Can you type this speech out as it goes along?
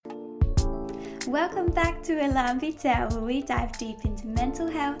Welcome back to Alarm Vital, where we dive deep into mental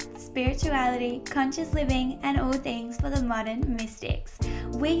health, spirituality, conscious living, and all things for the modern mystics.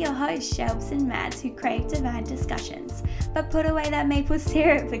 We're your hosts, Shelbs and Mads, who crave divine discussions. But put away that maple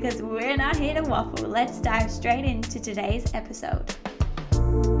syrup because we're not here to waffle. Let's dive straight into today's episode.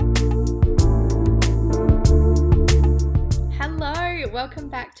 Hello, welcome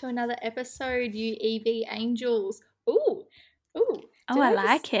back to another episode, you EV angels. Ooh. I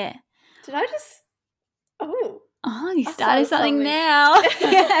like it. Did I just... Oh, you started something now.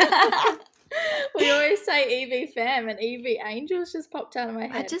 We always say EV fam and EV angels just popped out of my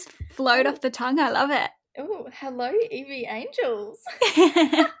head. It just flowed off the tongue. I love it. Oh, hello EV angels.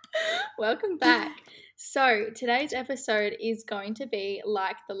 Welcome back. So today's episode is going to be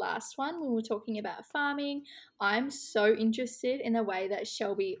like the last one when we were talking about farming. I'm so interested in the way that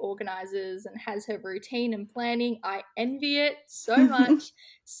Shelby organizes and has her routine and planning. I envy it so much.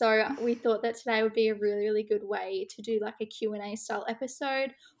 So we thought that today would be a really, really good way to do like a Q&A style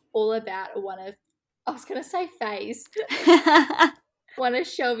episode all about one of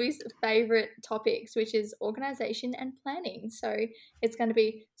Shelby's favorite topics, which is organization and planning. So it's going to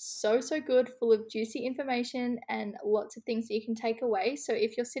be so good, full of juicy information and lots of things that you can take away. So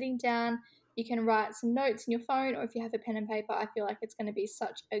if you're sitting down, you can write some notes in your phone, or if you have a pen and paper, I feel like it's going to be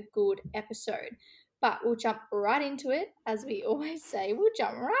such a good episode. But we'll jump right into it. As we always say, we'll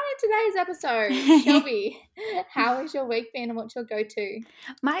jump right into today's episode. Shelby, how has your week been and what's your go-to?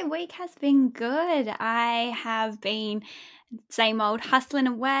 My week has been good. I have been same old hustling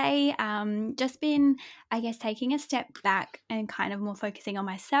away, just been, I guess, taking a step back and kind of more focusing on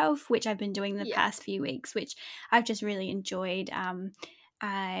myself, which I've been doing the past few weeks, which I've just really enjoyed.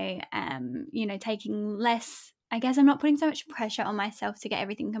 I am, taking less, I guess I'm not putting so much pressure on myself to get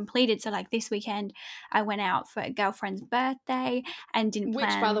everything completed. So like this weekend, I went out for a girlfriend's birthday and didn't plan.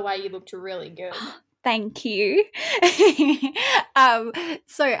 Which, by the way, you looked really good. Thank you.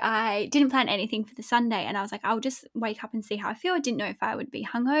 So I didn't plan anything for the Sunday, and I was like, I'll just wake up and see how I feel. I didn't know if I would be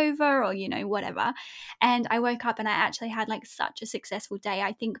hungover or, whatever. And I woke up and I actually had like such a successful day,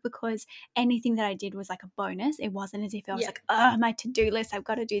 I think, because anything that I did was like a bonus. It wasn't as if I was like, my to-do list, I've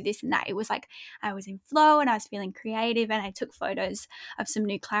got to do this and that. It was like I was in flow and I was feeling creative, and I took photos of some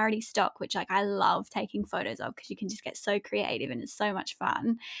new Clarity stock, which like I love taking photos of because you can just get so creative and it's so much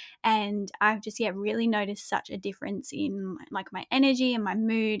fun. And I've just, really noticed such a difference in like my energy and my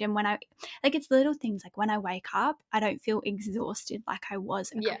mood. And when I like, it's little things like when I wake up, I don't feel exhausted like I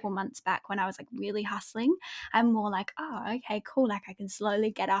was a couple months back when I was like really hustling. I'm more like, oh, okay, cool, like I can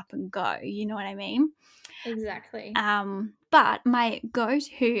slowly get up and go, you know what I mean? Exactly. But my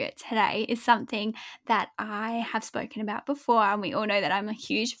go-to today is something that I have spoken about before, and we all know that I'm a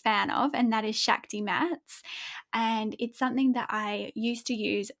huge fan of, and that is Shakti mats. And it's something that I used to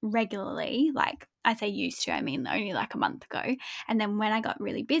use regularly. Like I say used to, I mean only like a month ago. And then when I got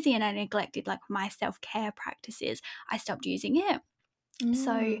really busy and I neglected like my self-care practices, I stopped using it.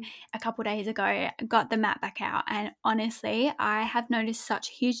 So a couple of days ago, I got the mat back out, and honestly, I have noticed such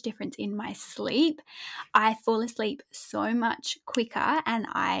a huge difference in my sleep. I fall asleep so much quicker, and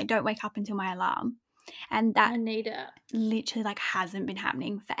I don't wake up until my alarm. And that literally like hasn't been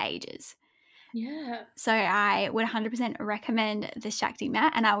happening for ages. Yeah. So I would 100% recommend the Shakti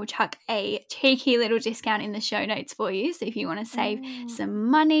mat, and I will chuck a cheeky little discount in the show notes for you. So if you want to save some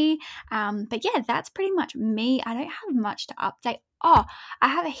money. But yeah, that's pretty much me. I don't have much to update. Oh, I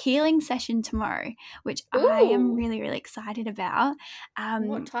have a healing session tomorrow, which I am really, really excited about.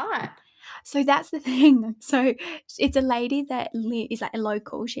 What type? So that's the thing. So it's a lady that is like a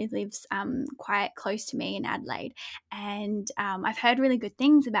local. She lives quite close to me in Adelaide, and I've heard really good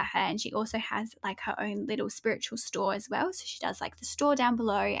things about her. And she also has like her own little spiritual store as well. So she does like the store down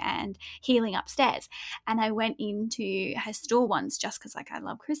below and healing upstairs. And I went into her store once just because like I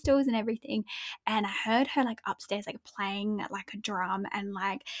love crystals and everything. And I heard her like upstairs like playing like a drum and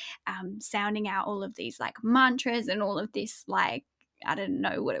like sounding out all of these like mantras and all of this like, I don't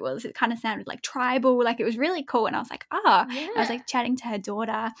know what it was. It kind of sounded like tribal, like it was really cool. And I was like, I was like chatting to her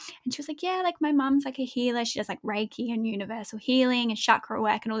daughter, and she was like, yeah, like my mum's like a healer. She does like Reiki and universal healing and chakra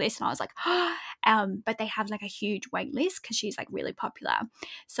work and all this. And I was like, but they have like a huge wait list because she's like really popular.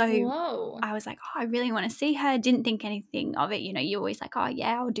 So I was like, I really want to see her. Didn't think anything of it. You always like,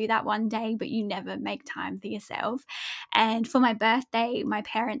 I'll do that one day, but you never make time for yourself. And for my birthday, my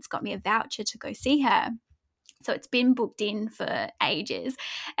parents got me a voucher to go see her. So it's been booked in for ages.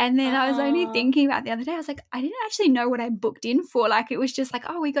 And then I was only thinking about the other day, I was like, I didn't actually know what I booked in for. Like, it was just like,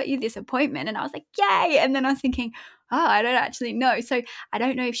 oh, we got you this appointment. And I was like, yay. And then I was thinking, oh, I don't actually know. So I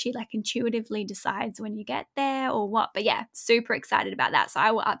don't know if she like intuitively decides when you get there or what. But yeah, super excited about that. So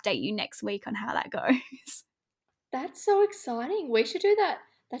I will update you next week on how that goes. That's so exciting. We should do that.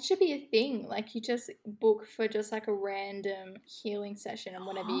 That should be a thing. Like, you just book for just like a random healing session, and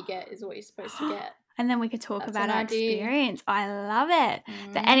whatever you get is what you're supposed to get. And then we could talk That's about an our idea. experience. I love it.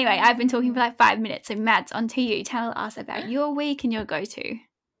 But anyway, I've been talking for like 5 minutes. So Mads, on to you. Tell us about your week and your go-to.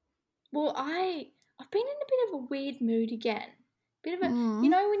 Well, I've been in a bit of a weird mood again. Bit of a, you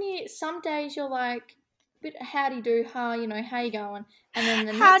know, when you, some days you're like, bit howdy do ha, you know, how you going? And then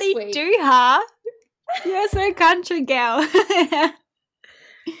the next week, Howdy do ha. You're so country girl.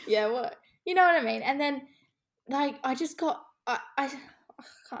 yeah, what, you know what I mean? And then, like, I just got, I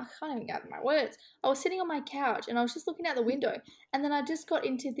can't even gather my words. I was sitting on my couch and I was just looking out the window, and then I just got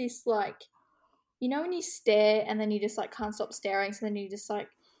into this, like, you know, when you stare and then you just like can't stop staring, so then you just like,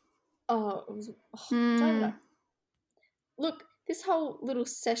 I don't know. Look, this whole little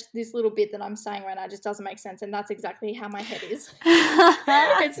this little bit that I'm saying right now just doesn't make sense, and that's exactly how my head is.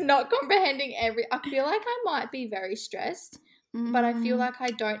 It's not comprehending I feel like I might be very stressed, but I feel like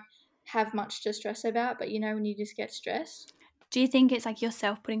I don't have much to stress about. But you know, when you just get stressed. Do you think it's like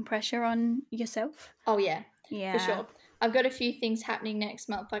yourself putting pressure on yourself? Oh, yeah, for sure. I've got a few things happening next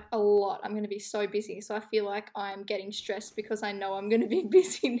month, like a lot. I'm going to be so busy. So I feel like I'm getting stressed because I know I'm going to be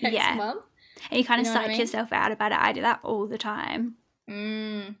busy next month. And you kind of psych yourself out about it. I do that all the time.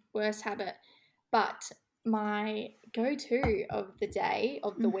 Worst habit. But my go-to of the day,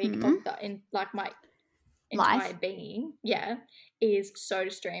 of the week, of the, in like my entire being, is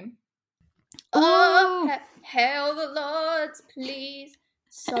SodaStream. Oh, hail the Lords, please.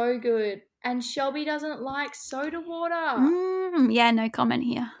 So good. And Shelby doesn't like soda water. Yeah, no comment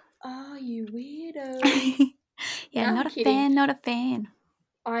here. Oh, you weirdo. Yeah, not a fan.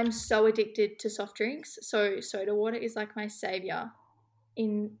 I'm so addicted to soft drinks. So soda water is like my savior.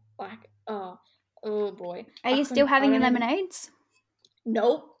 In like, oh boy. Are you still having your lemonades?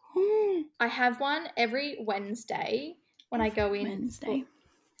 Nope. I have one every Wednesday when I go in. Wednesday.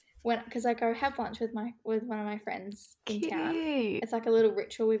 Because I go have lunch with one of my friends in town. It's like a little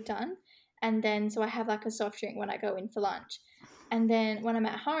ritual we've done. And then so I have like a soft drink when I go in for lunch. And then when I'm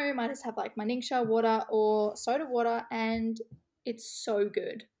at home, I just have like my Ningxia water or soda water, and it's so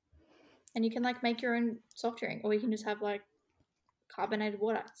good. And you can like make your own soft drink, or you can just have like carbonated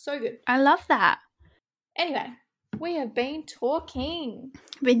water. It's so good. I love that. Anyway, we have been talking.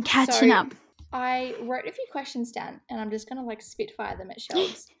 Been catching up. I wrote a few questions down, and I'm just going to like spitfire them at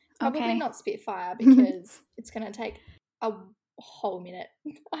Shelbs. Probably not spitfire, because it's going to take a whole minute,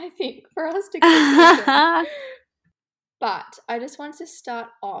 I think, for us to get But I just wanted to start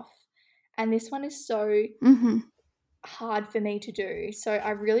off, and this one is so hard for me to do. So I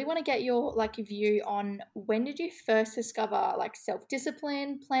really want to get your like view on, when did you first discover like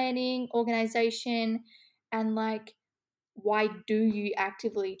self-discipline, planning, organization, and like why do you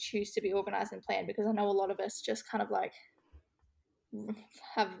actively choose to be organized and planned? Because I know a lot of us just kind of like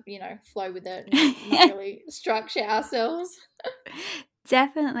have, you know, flow with it and not really structure ourselves.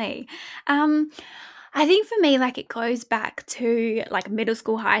 Definitely. I think for me, like, it goes back to like middle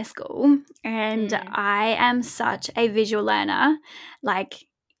school, high school, and I am such a visual learner. Like,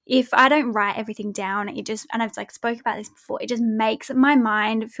 if I don't write everything down, it just, and I've like spoke about this before, it just makes my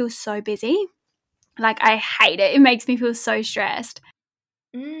mind feel so busy. Like, I hate it. It makes me feel so stressed.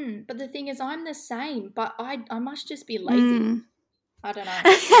 But the thing is, I'm the same, but I must just be lazy. I don't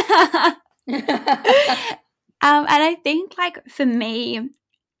know. And I think like for me,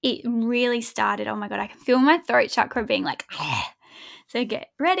 it really started, oh my God, I can feel my throat chakra being like, so get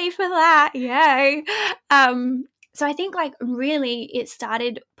ready for that. Yay. So I think like really it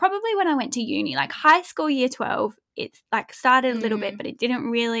started probably when I went to uni, like high school year 12, it like started a little bit, but it didn't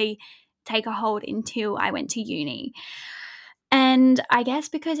really take a hold until I went to uni. And I guess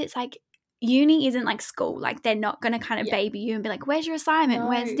because it's like, uni isn't like school. Like, they're not going to kind of baby you and be like, where's your assignment? No.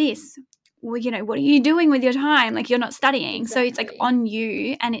 Where's this? Well, you know, what are you doing with your time? Like, you're not studying. Exactly. So it's like on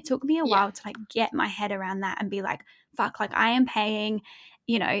you. And it took me a while to like get my head around that and be like, fuck, like I am paying,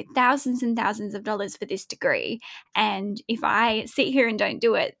 you know, thousands and thousands of dollars for this degree. And if I sit here and don't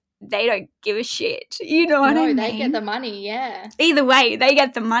do it, they don't give a shit. You know what I mean? No, they get the money, yeah. Either way, they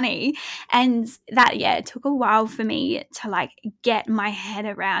get the money. And that, it took a while for me to like get my head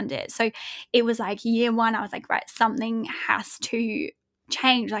around it. So it was like year one, I was like, right, something has to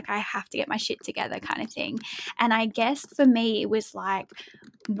change. Like I have to get my shit together kind of thing. And I guess for me, it was like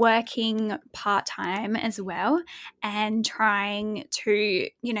working part-time as well and trying to,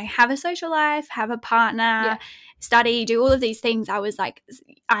 you know, have a social life, have a partner, study, do all of these things. I was like,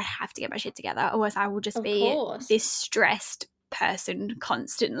 I have to get my shit together, otherwise I will just be this stressed person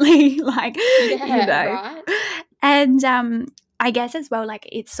constantly, like, you know. Right. And I guess as well, like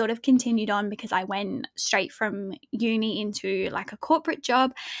it's sort of continued on because I went straight from uni into like a corporate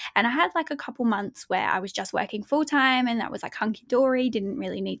job, and I had like a couple months where I was just working full time, and that was like hunky dory, didn't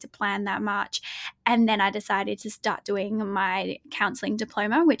really need to plan that much. And then I decided to start doing my counselling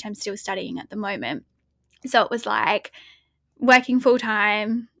diploma, which I'm still studying at the moment. So it was like working full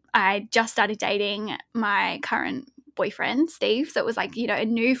time. I just started dating my current boyfriend, Steve. So it was like, you know, a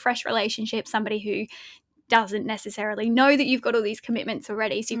new, fresh relationship, somebody who doesn't necessarily know that you've got all these commitments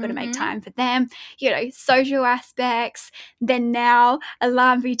already, so you've got to make time for them, you know, social aspects. Then now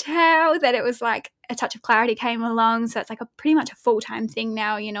alarm vital, that it was like a touch of clarity came along, so it's like a pretty much a full-time thing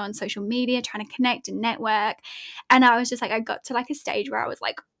now, you know, on social media, trying to connect and network. And I was just like, I got to like a stage where I was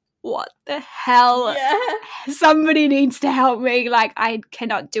like, what the hell? Somebody needs to help me. Like I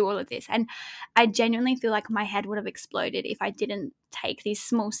cannot do all of this. And I genuinely feel like my head would have exploded if I didn't take these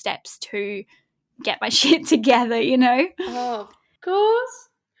small steps to get my shit together, you know? Oh, of course.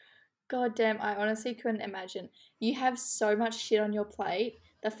 God damn, I honestly couldn't imagine. You have so much shit on your plate.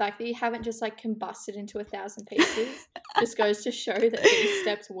 The fact that you haven't just like combusted into 1,000 pieces just goes to show that these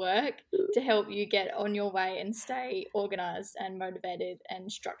steps work to help you get on your way and stay organized and motivated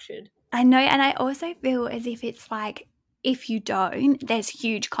and structured. I know, and I also feel as if it's like, if you don't, there's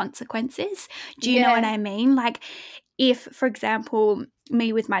huge consequences. Do you know what I mean? Like if, for example,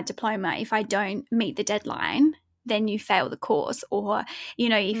 me with my diploma, if I don't meet the deadline, then you fail the course. Or, you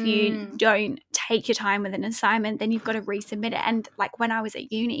know, if you don't take your time with an assignment, then you've got to resubmit it. And like when I was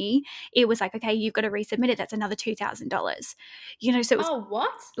at uni, it was like, okay, you've got to resubmit it. That's another $2,000. You know, so it was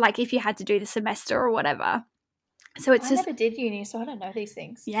what? Like if you had to do the semester or whatever. So it's I never did uni, so I don't know these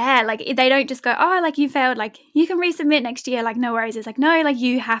things. Yeah, like they don't just go, oh, like you failed, like you can resubmit next year, like no worries. It's like, no, like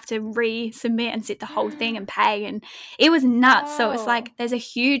you have to resubmit and sit the whole thing and pay. And it was nuts. So it's like there's a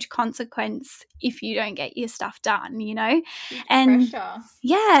huge consequence if you don't get your stuff done, you know? Huge and pressure.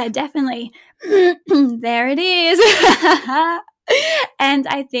 Yeah, definitely. There it is. And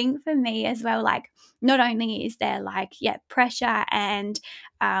I think for me as well, like not only is there like, pressure and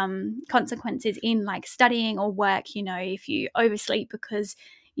consequences in like studying or work, you know, if you oversleep because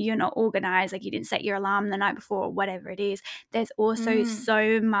you're not organized, like you didn't set your alarm the night before or whatever it is, there's also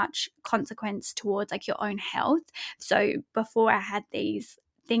so much consequence towards like your own health. So before I had these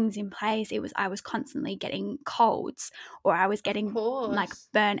things in place, I was constantly getting colds, or I was getting like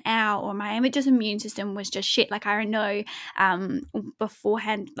burnt out, or my immune system was just shit. Like I know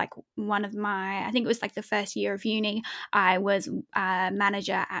beforehand, like I think it was like the first year of uni, I was a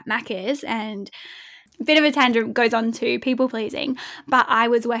manager at Macca's, and a bit of a tangent goes on to people pleasing, but I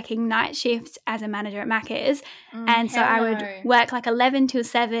was working night shifts as a manager at Macca's, and so I would work like 11 till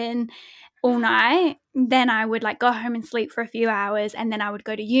 7 all night. Then I would like go home and sleep for a few hours, and then I would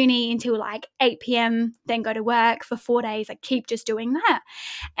go to uni until like 8 p.m, then go to work for 4 days, like keep just doing that.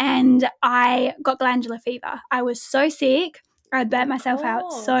 And I got glandular fever. I was so sick. I burnt myself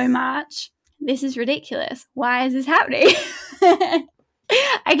out so much. This is ridiculous. Why is this happening?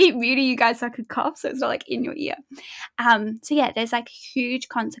 I keep muting you guys so I could cough so it's not like in your ear. So yeah, there's like huge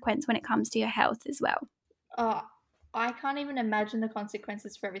consequence when it comes to your health as well. Oh, I can't even imagine the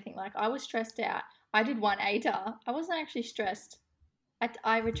consequences for everything. Like I was stressed out. I did one ADA. I wasn't actually stressed.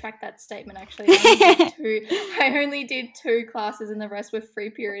 I retract that statement actually. I only did two classes and the rest were free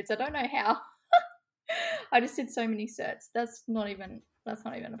periods. I don't know how. I just did so many certs. That's not even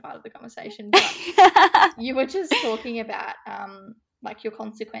a part of the conversation. But you were just talking about like your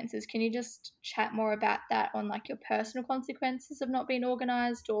consequences. Can you just chat more about that on like your personal consequences of not being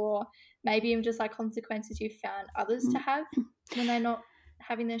organized, or maybe even just like consequences you found others to have when they're not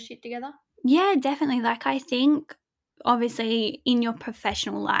having their shit together? Yeah, definitely. Like I think obviously in your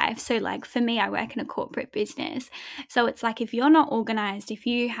professional life, so like for me, I work in a corporate business, so it's like if you're not organized, if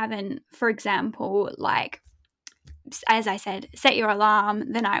you haven't, for example, like as I said, set your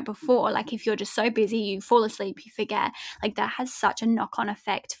alarm the night before, like if you're just so busy you fall asleep, you forget, like that has such a knock-on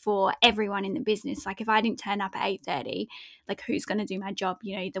effect for everyone in the business. Like if I didn't turn up at 8:30, like who's going to do my job?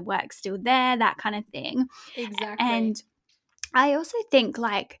 You know, the work's still there, that kind of thing. Exactly. And I also think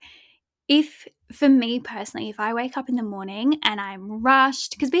like if for me personally, if I wake up in the morning and I'm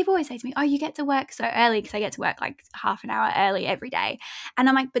rushed, because people always say to me, oh, you get to work so early, because I get to work like half an hour early every day. And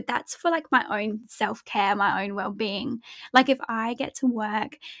I'm like, but that's for like my own self-care, my own well-being. Like if I get to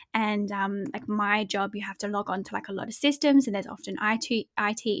work and like my job, you have to log on to like a lot of systems, and there's often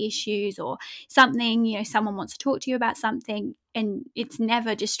IT issues or something, you know, someone wants to talk to you about something, and it's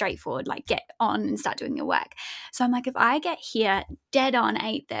never just straightforward, like get on and start doing your work. So I'm like, if I get here dead on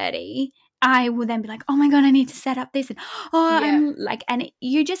 8:30, I will then be like, oh my God, I need to set up this. And I'm like, and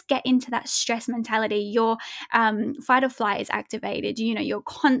you just get into that stress mentality. Your fight or flight is activated. You know, you're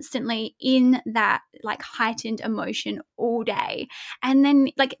constantly in that like heightened emotion all day. And then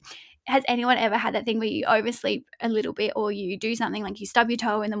like, has anyone ever had that thing where you oversleep a little bit, or you do something like you stub your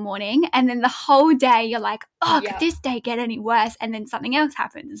toe in the morning, and then the whole day you're like, oh, could this day get any worse? And then something else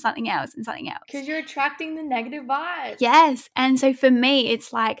happens, and something else, and something else. Because you're attracting the negative vibes. Yes. And so for me,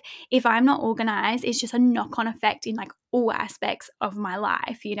 it's like if I'm not organized, it's just a knock-on effect in like all aspects of my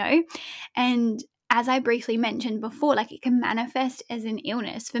life, you know? And as I briefly mentioned before, like it can manifest as an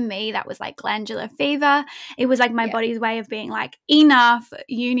illness. For me, that was like glandular fever. It was like my body's way of being like, enough,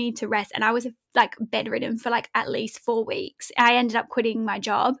 you need to rest. And I was like bedridden for like at least 4 weeks. I ended up quitting my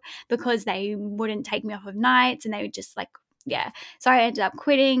job because they wouldn't take me off of nights, and they would just like, so I ended up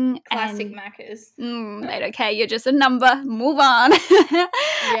quitting. Classic Maccas. They don't care. You're just a number. Move on. Yeah,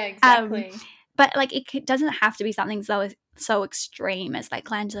 exactly. But like it doesn't have to be something so extreme as like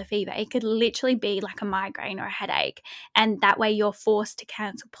glandular fever. It could literally be like a migraine or a headache, and that way you're forced to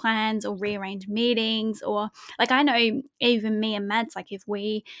cancel plans or rearrange meetings. Or like I know even me and Mads, like if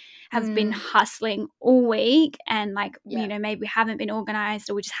we have been hustling all week and like you know, maybe we haven't been organized,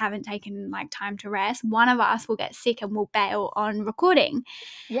 or we just haven't taken like time to rest, one of us will get sick and we'll bail on recording.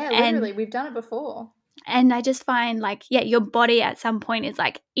 Literally, we've done it before. And I just find like, your body at some point is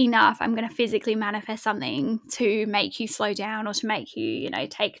like, enough, I'm going to physically manifest something to make you slow down, or to make you, you know,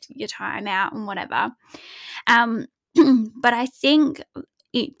 take your time out and whatever. But I think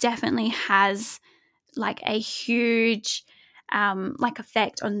it definitely has like a huge like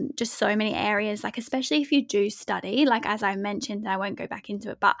effect on just so many areas, like especially if you do study, like as I mentioned, I won't go back into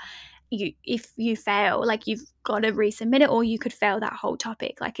it, but if you fail, like you've got to resubmit it, or you could fail that whole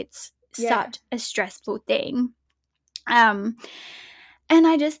topic. Like it's such a stressful thing. And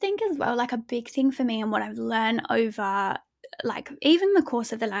I just think as well, like a big thing for me and what I've learned over like even the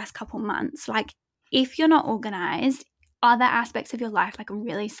course of the last couple months, like if you're not organized, other aspects of your life like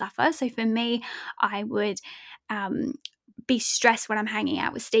really suffer. So for me, I would be stressed when I'm hanging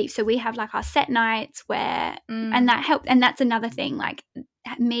out with Steve. So we have like our set nights where and that helped. And that's another thing, like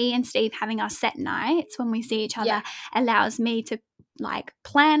me and Steve having our set nights when we see each other allows me to like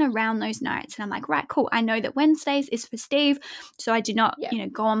plan around those nights. And I'm like, right, cool, I know that Wednesdays is for Steve, so I do not you know,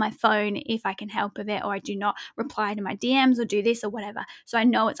 go on my phone if I can help with it, or I do not reply to my DMs or do this or whatever. So I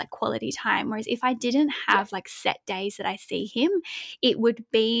know it's like quality time. Whereas if I didn't have like set days that I see him, it would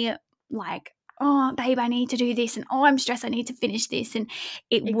be like, oh babe, I need to do this, and oh I'm stressed, I need to finish this, and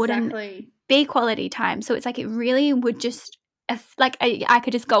it wouldn't be quality time. So it's like it really would just like I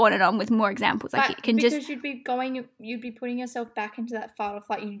could just go on and on with more examples. Like it can because you'd be putting yourself back into that fight or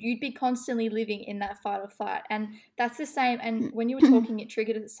flight. You'd be constantly living in that fight or flight, and that's the same. And when you were talking, it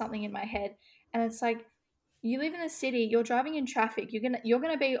triggered something in my head, and it's like you live in the city, you're driving in traffic, you're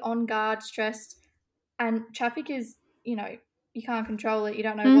gonna be on guard, stressed, and traffic is, you know, you can't control it. You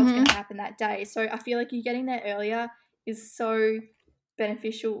don't know what's gonna happen that day. So I feel like you getting there earlier is so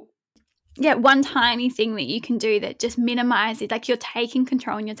beneficial. Yeah, one tiny thing that you can do that just minimizes, like you're taking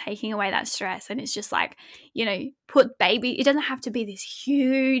control and you're taking away that stress. And it's just like, you know, it doesn't have to be this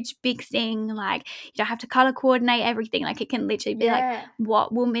huge big thing. Like you don't have to color coordinate everything. Like it can literally be like,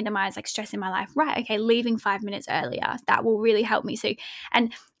 what will minimize like stress in my life? Right, okay, leaving 5 minutes earlier, that will really help me. So,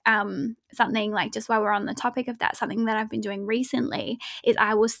 and something like, just while we're on the topic of that, something that I've been doing recently is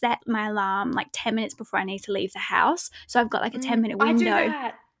I will set my alarm like 10 minutes before I need to leave the house. So I've got like a 10-minute window. I do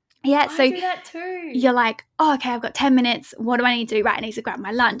that. Yeah, so I do that too. You're like, oh, okay, I've got 10 minutes. What do I need to do? Right, I need to grab my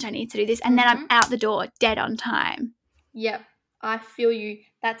lunch. I need to do this. And then I'm out the door dead on time. Yep, I feel you.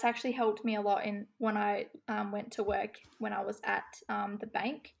 That's actually helped me a lot in when I went to work when I was at the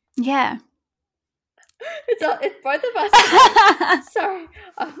bank. Yeah. It's both of us. Sorry,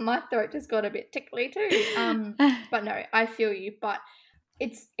 my throat just got a bit tickly too. But no, I feel you. But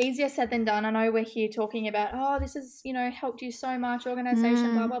it's easier said than done. I know we're here talking about, oh, this has, you know, helped you so much,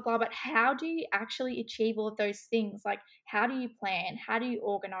 organization, blah, blah, blah. But how do you actually achieve all of those things? Like, how do you plan? How do you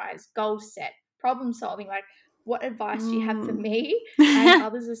organize? Goal set, problem solving? Like, what advice do you have for me and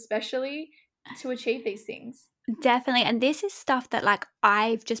others especially to achieve these things? Definitely. And this is stuff that like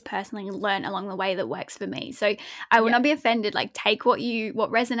I've just personally learned along the way that works for me. So I will not be offended. Like take what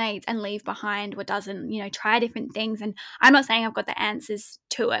resonates and leave behind what doesn't, try different things. And I'm not saying I've got the answers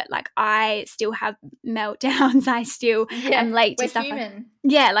to it. Like I still have meltdowns. I still am late to stuff. Human.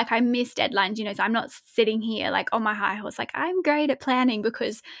 Like I miss deadlines, so I'm not sitting here like on my high horse. Like I'm great at planning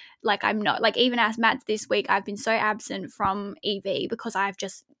because like I'm not. Like even as Matt's this week, I've been so absent from EV because I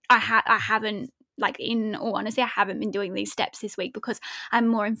haven't, like in all honesty, I haven't been doing these steps this week because I'm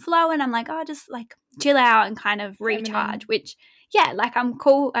more in flow and I'm like, oh, just like chill out and kind of recharge, which like I'm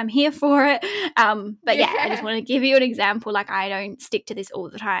cool. I'm here for it. But I just want to give you an example. Like I don't stick to this all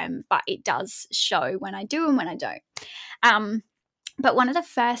the time, but it does show when I do and when I don't. But one of the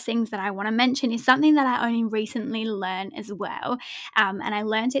first things that I want to mention is something that I only recently learned as well. And I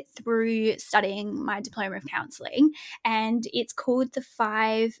learned it through studying my diploma of counselling. And it's called the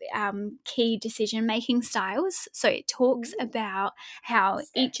 5 key decision-making styles. So it talks about how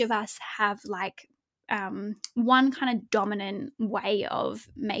each of us have like one kind of dominant way of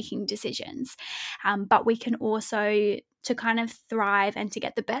making decisions. But we can also, to kind of thrive and to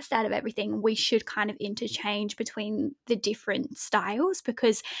get the best out of everything, we should kind of interchange between the different styles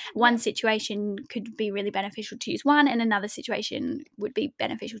because one situation could be really beneficial to use one and another situation would be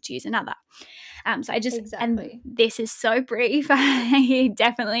beneficial to use another. So I just, and this is so brief. I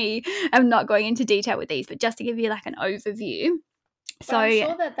definitely am not going into detail with these, but just to give you like an overview. But I'm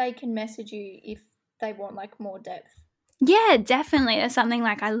sure that they can message you if they want like more depth. Yeah, definitely. There's something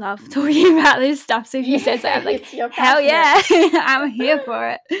like I love talking about this stuff. So if you said so, I'm like, hell yeah, I'm here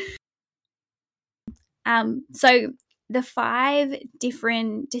for it. So the 5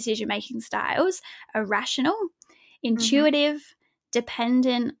 different decision-making styles are rational, intuitive,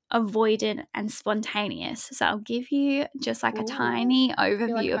 dependent, avoidant, and spontaneous. So I'll give you just like a tiny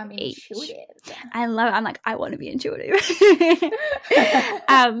overview of each. I love it. I'm like, I want to be intuitive.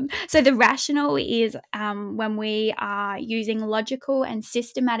 So the rational is when we are using logical and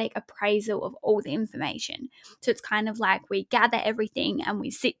systematic appraisal of all the information. So it's kind of like we gather everything and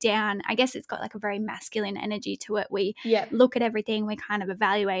we sit down. I guess it's got like a very masculine energy to it. We look at everything, we kind of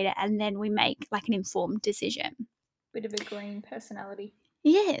evaluate it, and then we make like an informed decision. Bit of a green personality.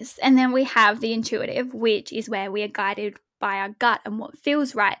 Yes. And then we have the intuitive, which is where we are guided by our gut and what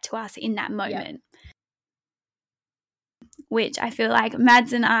feels right to us in that moment. Which I feel like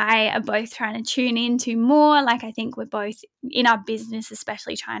Mads and I are both trying to tune into more. Like I think we're both in our business,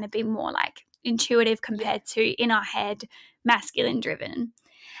 especially trying to be more like intuitive compared to in our head, masculine driven.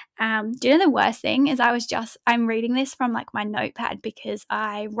 Do you know the worst thing is I'm reading this from like my notepad because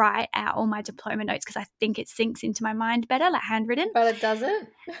I write out all my diploma notes because I think it sinks into my mind better, like handwritten. But it doesn't?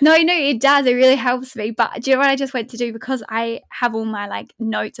 No, it does. It really helps me. But do you know what I just went to do? Because I have all my like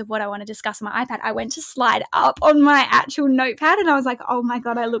notes of what I want to discuss on my iPad, I went to slide up on my actual notepad and I was like, oh my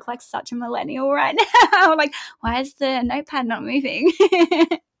God, I look like such a millennial right now. I'm like, why is the notepad not moving?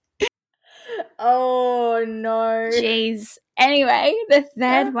 Oh no. Jeez. Anyway, the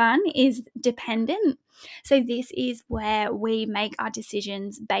third one is dependent. So this is where we make our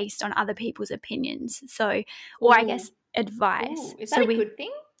decisions based on other people's opinions. So, or I guess advice. Is that a good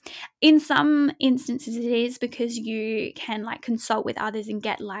thing? In some instances it is because you can like consult with others and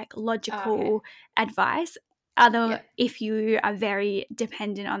get like logical advice. If you are very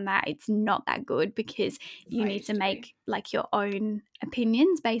dependent on that, it's not that good because you need to make like your own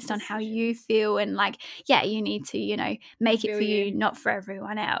opinions based on how you feel and like you need to make it for you, not for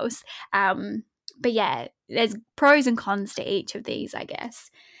everyone else. But there's pros and cons to each of these, I guess.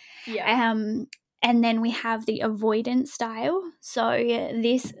 And then we have the avoidance style. So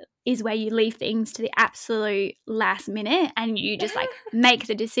this is where you leave things to the absolute last minute and you just like make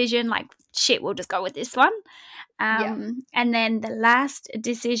the decision like, shit, we'll just go with this one. And then the last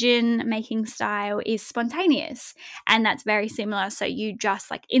decision-making style is spontaneous. And that's very similar. So you just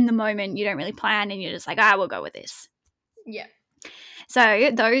like in the moment, you don't really plan and you're just like, we'll go with this. Yeah.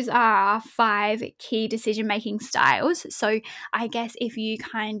 So those are 5 key decision-making styles. So I guess if you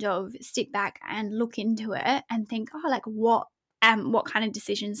kind of sit back and look into it and think, like what kind of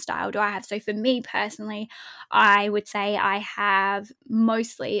decision style do I have? So for me personally, I would say I have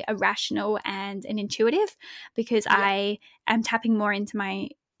mostly a rational and an intuitive because I am tapping more into my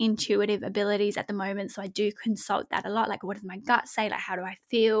intuitive abilities at the moment. So I do consult that a lot. Like, what does my gut say? Like, how do I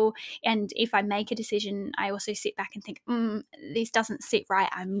feel? And if I make a decision, I also sit back and think, this doesn't sit right.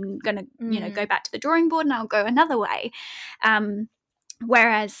 I'm going to, go back to the drawing board and I'll go another way.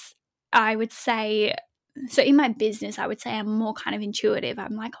 Whereas I would say so in my business, I would say I'm more kind of intuitive.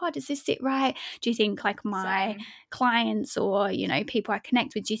 I'm like, oh, does this sit right? Do you think like my clients or, you know, people I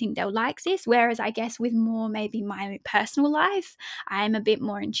connect with, do you think they'll like this? Whereas I guess with more maybe my personal life, I'm a bit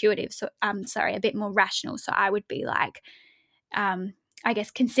more intuitive. So a bit more rational. So I would be like, I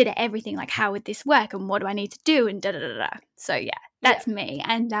guess consider everything, like how would this work and what do I need to do and da da da da. So yeah, that's me.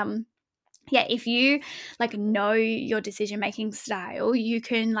 And yeah, if you like know your decision making style, you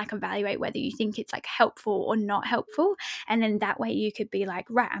can like evaluate whether you think it's like helpful or not helpful, and then that way you could be like,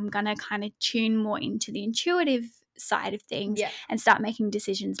 right, I'm gonna kind of tune more into the intuitive side of things and start making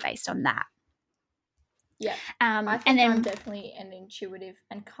decisions based on that. Yeah, I think I'm definitely an intuitive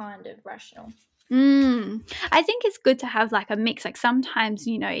and kind of rational. I think it's good to have like a mix. Like sometimes,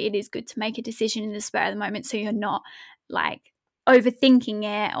 you know, it is good to make a decision in the spur of the moment, so you're not like overthinking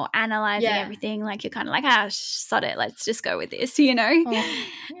it or analyzing everything. Like you're kind of like, sod it, let's just go with this, you know.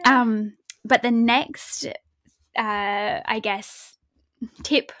 But the next I guess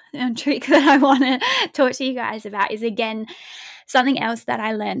tip and trick that I want to talk to you guys about is, again, something else that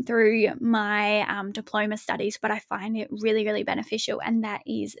I learned through my diploma studies, but I find it really, really beneficial, and that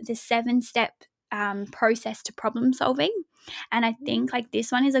is the 7-step process to problem solving. And I think like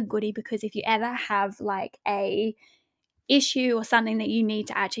this one is a goodie because if you ever have like a issue or something that you need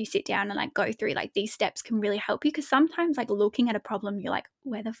to actually sit down and like go through, like these steps can really help you, because sometimes like looking at a problem you're like,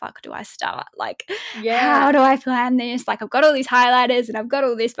 where the fuck do I start? Like how do I plan this? Like I've got all these highlighters and I've got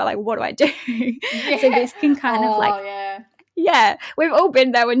all this, but like what do I do? So this can kind of like we've all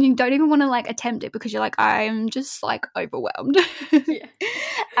been there when you don't even want to like attempt it because you're like, I'm just like overwhelmed.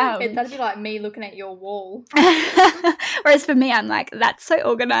 That'd be like me looking at your wall. Whereas for me, I'm like, that's so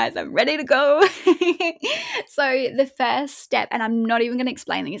organized, I'm ready to go. So the first step, and I'm not even going to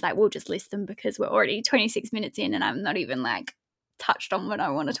explain these, like we'll just list them because we're already 26 minutes in and I'm not even like touched on what I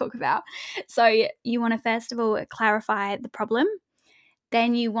want to talk about. So you want to first of all clarify the problem.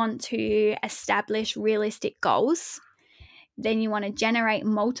 Then you want to establish realistic goals. Then you want to generate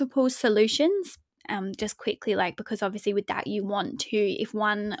multiple solutions, just quickly, like, because obviously with that you want to, if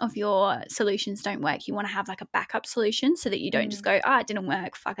one of your solutions don't work, you want to have like a backup solution so that you don't just go, it didn't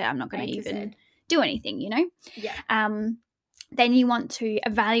work, fuck it, I'm not going to even do anything, you know? Then you want to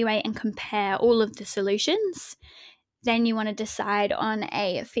evaluate and compare all of the solutions. Then you want to decide on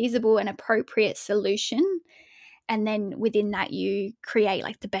a feasible and appropriate solution. And then within that, you create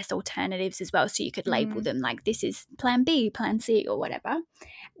like the best alternatives as well. So you could label them like this is plan B, plan C, or whatever.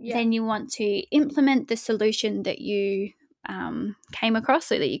 Then you want to implement the solution that you came across,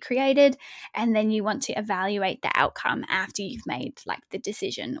 so that you created. And then you want to evaluate the outcome after you've made like the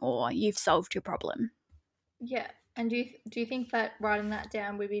decision or you've solved your problem. Yeah. And do you think that writing that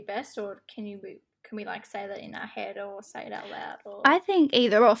down would be best, or can we like say that in our head or say it out loud? Or I think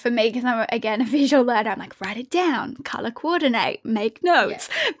either or for me, because I'm again a visual learner. I'm like, write it down, color coordinate, make notes.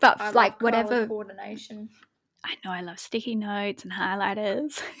 But I like whatever color coordination. I know I love sticky notes and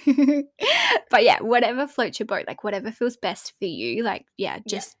highlighters. But yeah, whatever floats your boat, like whatever feels best for you, like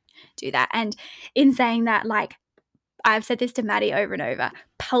just do that. And in saying that, like I've said this to Maddie over and over,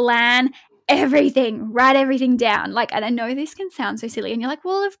 plan everything, write everything down. Like, and I know this can sound so silly and you're like,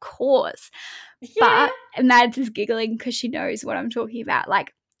 well, of course. But Mads is giggling because she knows what I'm talking about.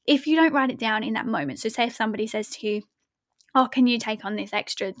 Like if you don't write it down in that moment, so say if somebody says to you, oh, can you take on this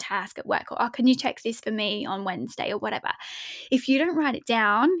extra task at work? Or, oh, can you check this for me on Wednesday or whatever? If you don't write it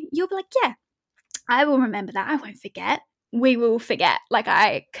down, you'll be like, yeah, I will remember that. I won't forget. We will forget. Like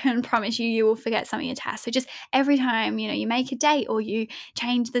I can promise you, you will forget some of your tasks. So just every time, you know, you make a date or you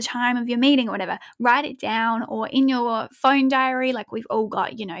change the time of your meeting or whatever, write it down, or in your phone diary. Like we've all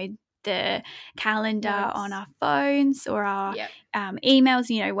got, you know, the calendar on our phones or our emails,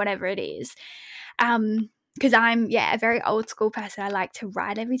 you know, whatever it is. Because I'm, a very old school person. I like to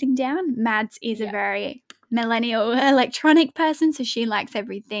write everything down. Mads is a very millennial electronic person, so she likes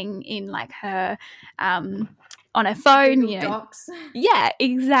everything in like her on her phone. Google Docs. Yeah,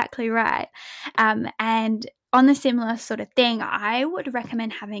 exactly right. And on the similar sort of thing, I would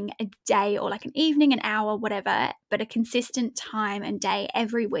recommend having a day or like an evening, an hour, whatever, but a consistent time and day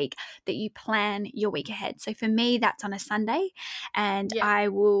every week that you plan your week ahead. So for me, that's on a Sunday, and I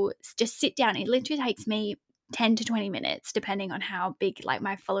will just sit down. It literally takes me 10 to 20 minutes, depending on how big like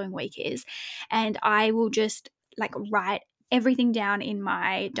my following week is. And I will just like write everything down in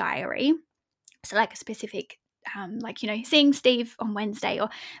my diary. So like a specific, like, you know, seeing Steve on Wednesday or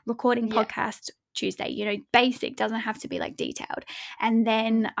recording podcast Tuesday, you know, basic, doesn't have to be like detailed. And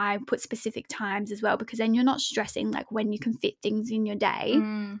then I put specific times as well, because then you're not stressing like when you can fit things in your day.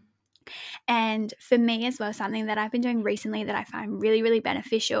 And for me as well, something that I've been doing recently that I find really, really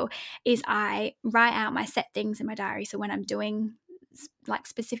beneficial is I write out my set things in my diary. So when I'm doing like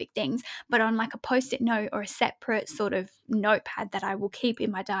specific things, but on like a post-it note or a separate sort of notepad that I will keep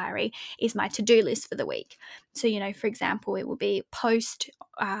in my diary is my to-do list for the week. So, you know, for example, it will be post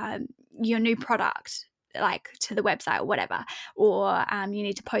your new product like to the website or whatever, or you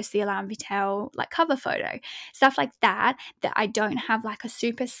need to post the Alarm Vital like cover photo, stuff like that I don't have like a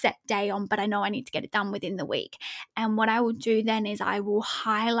super set day on, but I know I need to get it done within the week. And what I will do then is I will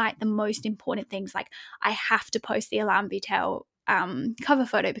highlight the most important things, like I have to post the Alarm Vital cover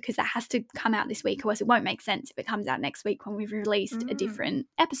photo because that has to come out this week, or else it won't make sense if it comes out next week when we've released a different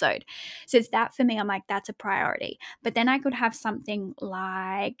episode. So it's that for me, I'm like, that's a priority. But then I could have something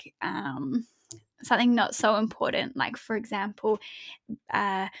like something not so important, like for example,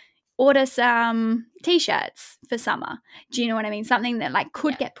 order some t-shirts for summer. Do you know what I mean? Something that like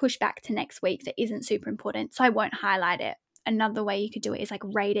could get pushed back to next week that isn't super important, so I won't highlight it. Another way you could do it is like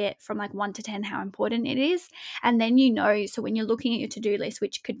rate it from like 1 to 10 how important it is, and then you know, so when you're looking at your to-do list,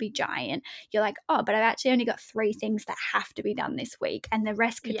 which could be giant, you're like, oh, but I've actually only got 3 things that have to be done this week, and the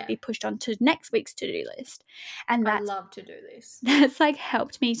rest could be pushed on to next week's to-do list. And I love to do this. That's like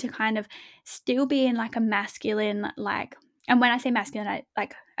helped me to kind of still be in like a masculine, like, and when I say masculine,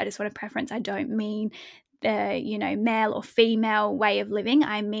 I just want to preference, I don't mean the, you know, male or female way of living.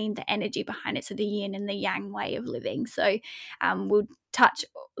 I mean the energy behind it, so the yin and the yang way of living. So we'll touch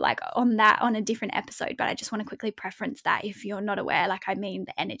like on that on a different episode, but I just want to quickly preference that if you're not aware, like I mean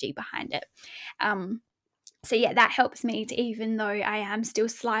the energy behind it. So yeah, that helps me to, even though I am still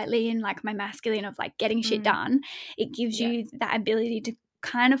slightly in like my masculine of like getting shit done, it gives you that ability to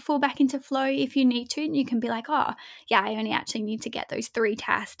kind of fall back into flow if you need to, and you can be like, oh yeah, I only actually need to get those 3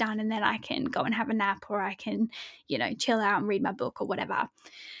 tasks done, and then I can go and have a nap, or I can, you know, chill out and read my book or whatever.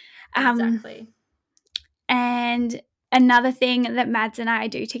 Exactly. And another thing that Mads and I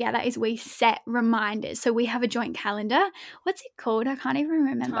do together is we set reminders. So we have a joint calendar. What's it called? I can't even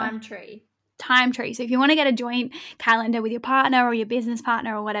remember. Time tree. So if you want to get a joint calendar with your partner or your business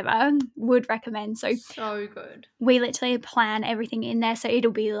partner or whatever, would recommend. So good. We literally plan everything in there. So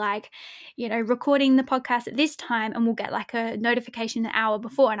it'll be like, you know, recording the podcast at this time, and we'll get like a notification an hour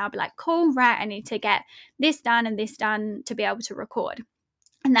before, and I'll be like, cool, right, I need to get this done and this done to be able to record.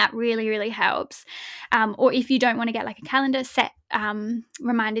 And that really, really helps. Or if you don't want to get like a calendar, set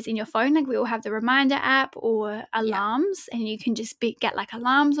reminders in your phone. Like we all have the reminder app or alarms, and you can just get like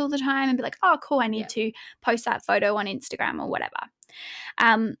alarms all the time and be like, oh, cool, I need to post that photo on Instagram or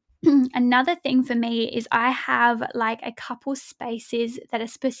whatever. Another thing for me is I have like a couple spaces that are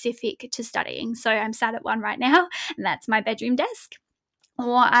specific to studying. So I'm sat at one right now, and that's my bedroom desk.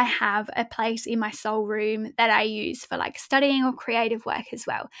 Or I have a place in my soul room that I use for like studying or creative work as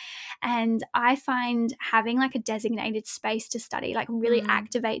well. And I find having like a designated space to study like really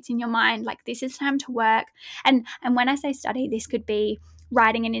activates in your mind, like this is time to work. And when I say study, this could be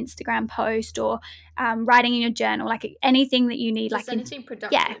writing an Instagram post or writing in your journal, like anything that you need. Just like anything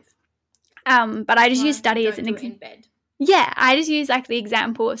productive. Yeah. But I just use study as an example. In bed. Yeah, I just use like the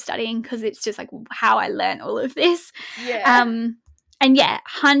example of studying because it's just like how I learned all of this. Yeah. And yeah,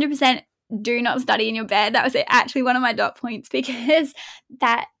 100% do not study in your bed. That was actually one of my dot points, because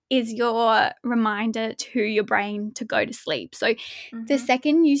that is your reminder to your brain to go to sleep. So the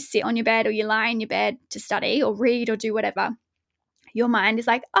second you sit on your bed or you lie in your bed to study or read or do whatever, your mind is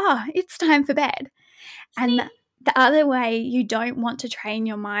like, oh, it's time for bed. And the other way, you don't want to train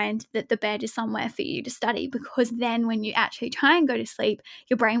your mind that the bed is somewhere for you to study, because then when you actually try and go to sleep,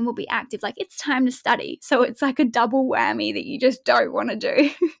 your brain will be active, like it's time to study. So it's like a double whammy that you just don't want to do.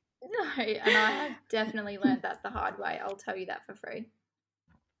 No, and I have definitely learned that the hard way. I'll tell you that for free.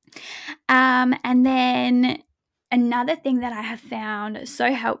 And then another thing that I have found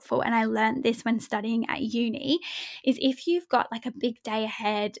so helpful, and I learned this when studying at uni, is if you've got like a big day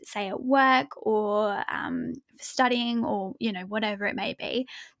ahead, say at work or studying or, you know, whatever it may be,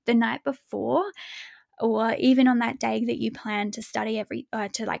 the night before or even on that day that you plan to study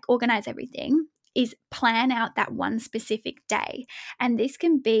to like organize everything, is plan out that one specific day. And this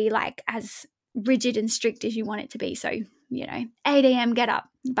can be like as rigid and strict as you want it to be. So, you know, 8 a.m. get up.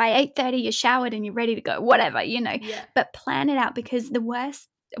 By 8:30 you're showered and you're ready to go, whatever, you know. Yeah. But plan it out, because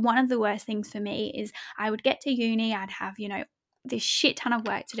one of the worst things for me is I would get to uni, I'd have, you know, this shit ton of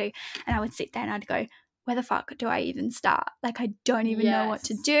work to do, and I would sit there and I'd go, where the fuck do I even start? Like I don't even know what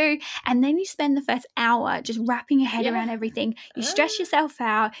to do. And then you spend the first hour just wrapping your head around everything. You stress yourself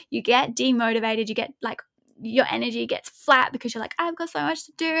out, you get demotivated, you get like your energy gets flat because you're like, I've got so much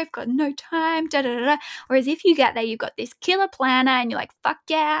to do, I've got no time, da da da da. Whereas if you get there, you've got this killer planner and you're like, fuck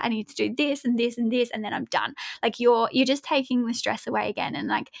yeah, I need to do this and this and this, and then I'm done. Like you're just taking the stress away again. And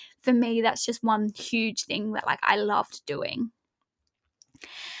like for me, that's just one huge thing that like I loved doing.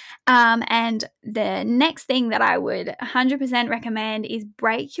 And the next thing that I would 100% recommend is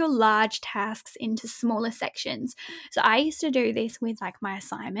break your large tasks into smaller sections. So I used to do this with like my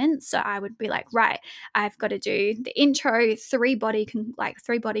assignments. So I would be like, right, I've got to do the intro, three body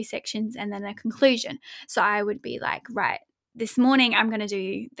sections, and then a conclusion. So I would be like, right, this morning I'm going to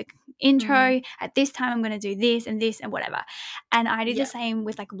do the intro, at this time I'm going to do this and whatever. And I do the same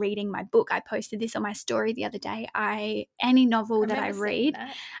with like reading my book. I posted this on my story the other day. Any novel that I read,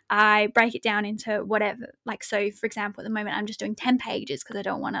 I break it down into whatever, like, so for example, at the moment I'm just doing 10 pages because I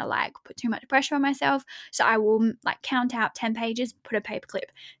don't want to like put too much pressure on myself. So I will like count out 10 pages, put a paperclip,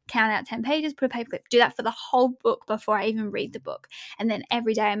 count out 10 pages, put a paperclip, do that for the whole book before I even read the book. And then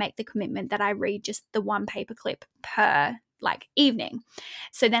every day I make the commitment that I read just the one paperclip per like evening.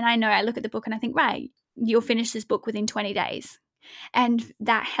 So then I know, I look at the book and I think, right, you'll finish this book within 20 days. And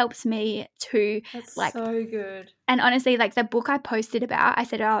that helps me to That's like, so good. And honestly, like the book I posted about, I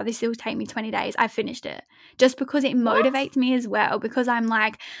said, oh, this will take me 20 days. I finished it just because it motivates me as well, because I'm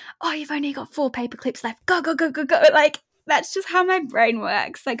like, oh, you've only got 4 paper clips left. Go, go, go, go, go. Like that's just how my brain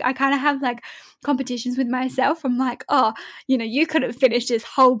works. Like I kind of have like competitions with myself. I'm like, oh, you know, you could have finished this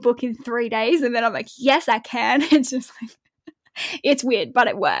whole book in 3 days. And then I'm like, yes, I can. It's just like, it's weird, but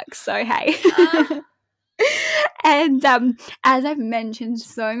it works. So, hey. And as I've mentioned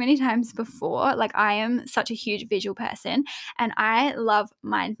so many times before, like I am such a huge visual person and I love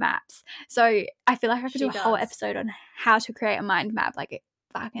mind maps. So I feel like I could do a whole episode on how to create a mind map. Like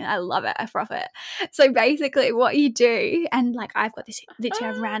I love it. I froth it. So basically what you do, and like I've got this,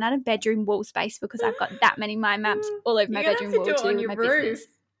 literally I've ran out of bedroom wall space because I've got that many mind maps all over my bedroom wall to do with my business.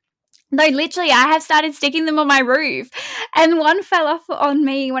 No, literally, I have started sticking them on my roof. And one fell off on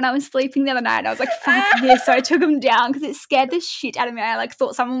me when I was sleeping the other night. I was like, fuck this. So I took them down because it scared the shit out of me. I like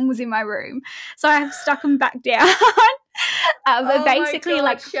thought someone was in my room. So I have stuck them back down. But basically, my God,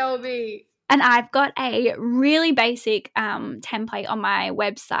 like Shelby. And I've got a really basic template on my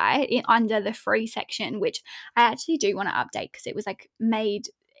website under the free section, which I actually do want to update because it was like made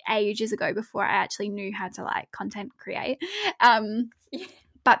ages ago before I actually knew how to like content create.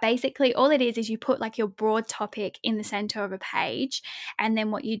 But basically all it is you put like your broad topic in the center of a page, and then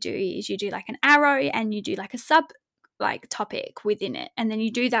what you do is you do like an arrow and you do like a sub like topic within it, and then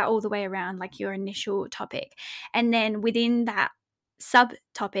you do that all the way around like your initial topic, and then within that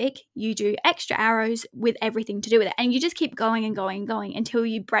subtopic you do extra arrows with everything to do with it, and you just keep going and going and going until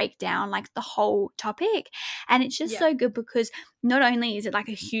you break down like the whole topic. And it's just so good because not only is it like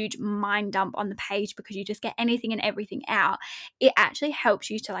a huge mind dump on the page because you just get anything and everything out, it actually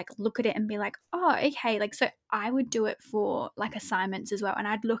helps you to like look at it and be like, oh, okay, like so I would do it for like assignments as well, and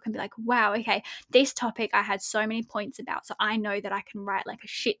I'd look and be like, wow, okay, this topic I had so many points about, so I know that I can write like a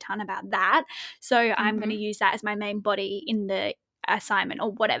shit ton about that, so I'm going to use that as my main body in the assignment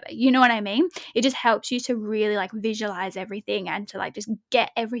or whatever, you know what I mean? It just helps you to really like visualize everything and to like just get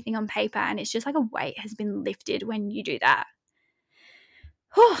everything on paper, and it's just like a weight has been lifted when you do that.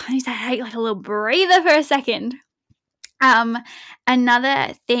 Whew, I need to take like a little breather for a second.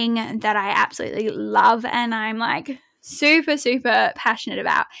 Another thing that I absolutely love and I'm like super passionate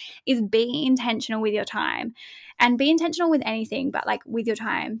about is being intentional with your time, and be intentional with anything, but like with your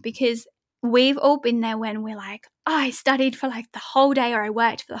time, because we've all been there when we're like, oh, I studied for like the whole day or I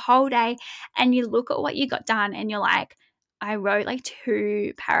worked for the whole day, and you look at what you got done and you're like, I wrote like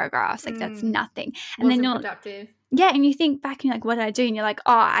 2 paragraphs, like that's nothing. And Wasn't then you're productive. Yeah, and you think back and you're like, what did I do? And you're like,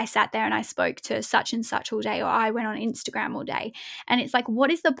 oh, I sat there and I spoke to such and such all day, or I went on Instagram all day. And it's like,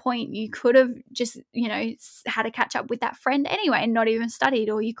 what is the point? You could have just, you know, had to catch up with that friend anyway and not even studied,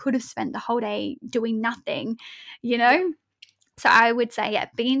 or you could have spent the whole day doing nothing, you know? Yeah. So I would say, yeah,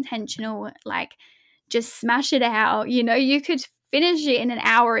 be intentional, like just smash it out. You know, you could finish it in an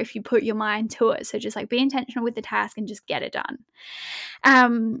hour if you put your mind to it. So just like be intentional with the task and just get it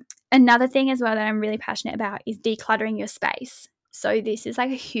done. Another thing as well that I'm really passionate about is decluttering your space. So this is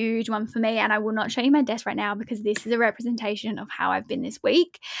like a huge one for me, and I will not show you my desk right now because this is a representation of how I've been this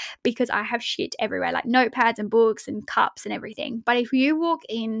week, because I have shit everywhere, like notepads and books and cups and everything. But if you walk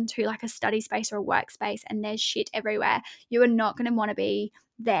into like a study space or a workspace and there's shit everywhere, you are not going to want to be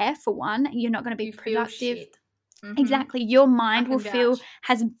there. For one, you're not going to be productive. Exactly. Your mind will feel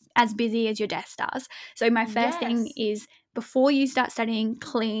as busy as your desk does. So my first thing is before you start studying,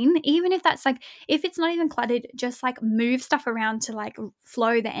 clean, even if that's like, if it's not even cluttered, just like move stuff around to like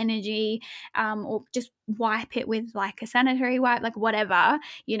flow the energy, or just wipe it with like a sanitary wipe, like whatever,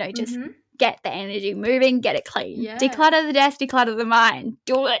 just get the energy moving, get it clean. Yeah. Declutter the desk, declutter the mind,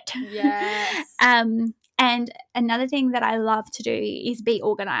 do it. Yes. And another thing that I love to do is be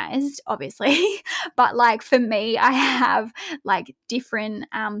organized, obviously. But like for me, I have like different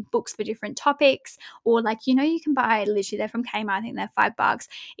books for different topics, or like, you can buy, literally they're from Kmart, I think they're $5.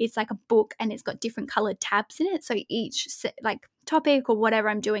 It's like a book and it's got different colored tabs in it. So each like topic or whatever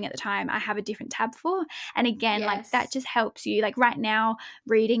I'm doing at the time, I have a different tab for. And again, like that just helps you. Like right now,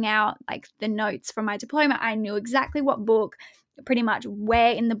 reading out like the notes from my diploma, I knew exactly what book, pretty much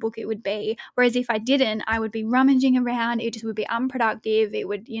where in the book it would be. Whereas if I didn't, I would be rummaging around. It just would be unproductive. It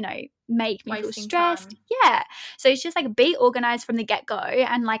would, make me feel stressed. Time. Yeah. So it's just like be organized from the get-go,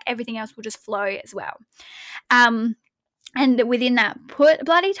 and like everything else will just flow as well. And within that, put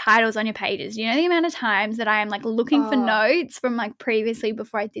bloody titles on your pages. You know the amount of times that I am like looking for notes from like previously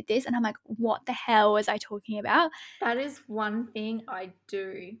before I did this, and I'm like, what the hell was I talking about? That is one thing I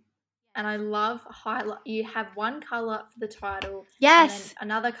do. And I love highlight. You have one color for the title, yes, and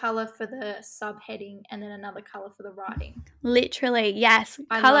then another color for the subheading, and then another color for the writing. Literally, yes.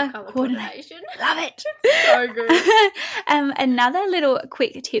 I love color coordination. Love it. So good. Another little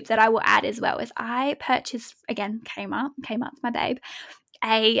quick tip that I will add as well is I purchased, again, Kmart's my babe,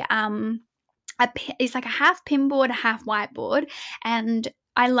 it's like a half pinboard, a half whiteboard, and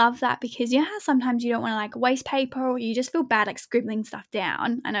I love that because how sometimes you don't want to like waste paper, or you just feel bad like scribbling stuff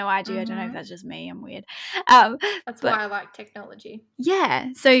down. I know I do. I don't know if that's just me. I'm weird. That's why I like technology. Yeah.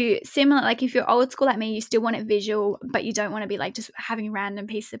 So similar, like if you're old school like me, you still want it visual, but you don't want to be like just having random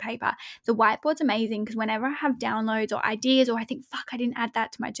pieces of paper. The whiteboard's amazing because whenever I have downloads or ideas, or I think, fuck, I didn't add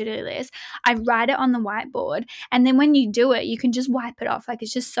that to my to-do list, I write it on the whiteboard. And then when you do it, you can just wipe it off. Like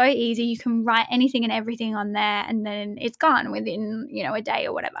it's just so easy. You can write anything and everything on there, and then it's gone within, a day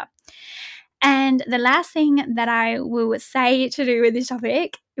or whatever. And the last thing that I will say to do with this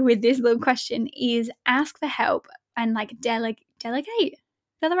topic, with this little question, is ask for help and like delegate. Is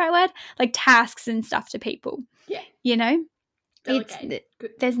that the right word? Like tasks and stuff to people. Yeah. Delegate.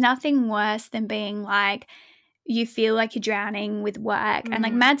 There's nothing worse than being like, you feel like you're drowning with work. And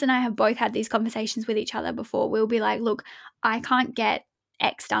like Mads and I have both had these conversations with each other before. We'll be like, look, I can't get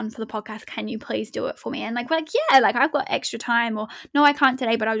X done for the podcast, can you please do it for me? And like we're like, yeah, like I've got extra time, or no, I can't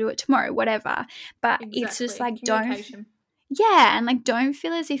today, but I'll do it tomorrow, whatever. But exactly. It's just like don't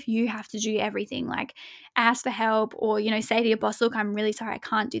feel as if you have to do everything. Like ask for help, or say to your boss, look, I'm really sorry, I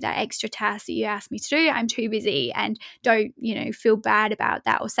can't do that extra task that you asked me to do, I'm too busy. And don't feel bad about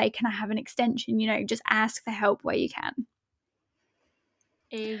that, or say, can I have an extension? Just ask for help where you can.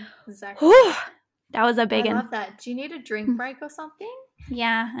 Exactly. That was a big one. I love that. Do you need a drink break or something?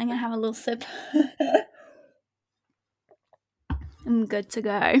 Yeah, I'm going to have a little sip. I'm good to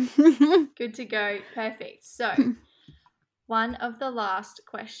go. Good to go. Perfect. So, one of the last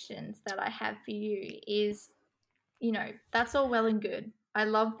questions that I have for you is, that's all well and good. I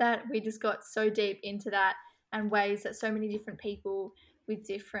love that we just got so deep into that, and ways that so many different people with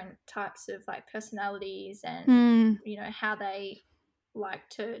different types of like personalities and, how they like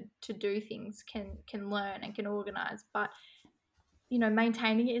to do things can learn and can organize. But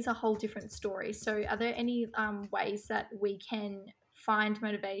maintaining it is a whole different story. So are there any ways that we can find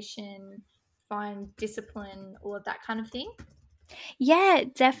motivation, find discipline, all of that kind of thing? Yeah,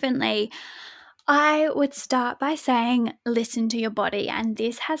 definitely. I would start by saying listen to your body, and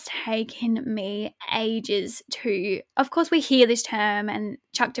this has taken me ages to, of course we hear this term and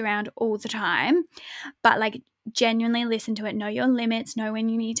chucked around all the time, but like genuinely listen to it, know your limits, know when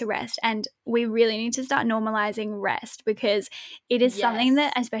you need to rest. And we really need to start normalizing rest, because it is something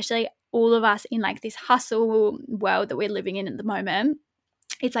that, especially all of us in like this hustle world that we're living in at the moment,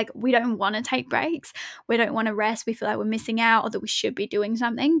 it's like we don't want to take breaks, we don't want to rest, we feel like we're missing out, or that we should be doing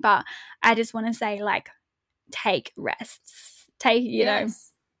something. But I just want to say, like, take rests, take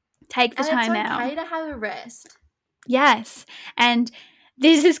take the time out. It's okay to have a rest. Yes. And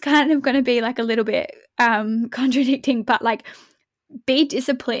this is kind of going to be like a little bit contradicting, but like be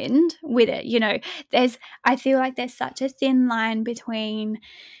disciplined with it. I feel like there's such a thin line between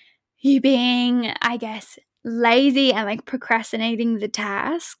you being, I guess, lazy and like procrastinating the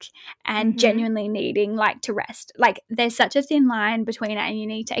task and genuinely needing like to rest. Like there's such a thin line between it, and you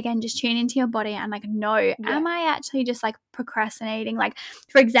need to again just tune into your body and like know, am I actually just like procrastinating? Like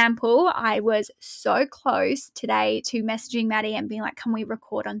for example, I was so close today to messaging Maddie and being like, can we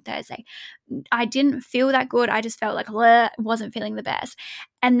record on Thursday? I didn't feel that good. I just felt like bleh, wasn't feeling the best.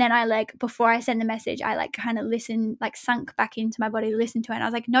 And then I like, before I sent the message, I like kind of listened, like sunk back into my body, listened to it. And I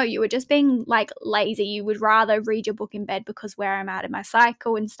was like, no, you were just being like lazy. You would rather read your book in bed because where I'm at in my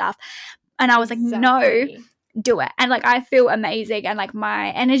cycle and stuff. And I was like, no, do it. And like, I feel amazing. And like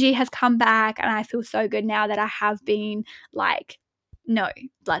my energy has come back and I feel so good now that I have been like, no,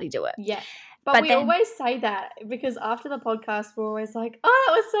 bloody do it. Yeah. But we then, always say that because after the podcast, we're always like, oh,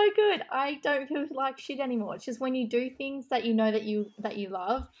 that was so good. I don't feel like shit anymore. It's just when you do things that you know that you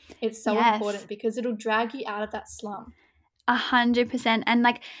love, it's so important because it'll drag you out of that slump. 100%. And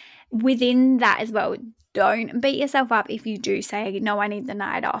like within that as well, don't beat yourself up if you do say, no, I need the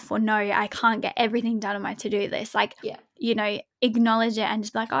night off, or no, I can't get everything done on my to-do list. Like, you know, acknowledge it and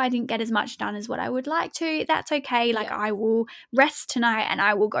just be like, oh, I didn't get as much done as what I would like to. That's okay. Like, I will rest tonight and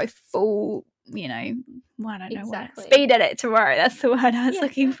I will go full, you know, I don't know what, speed at it tomorrow. That's the word I was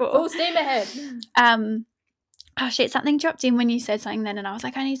looking for. Full steam ahead. Oh shit, something dropped in when you said something then and I was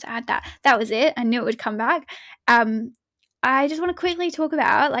like, I need to add that. That was it. I knew it would come back. I just want to quickly talk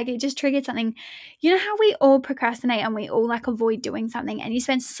about, like, it just triggered something. You know how we all procrastinate and we all like avoid doing something, and you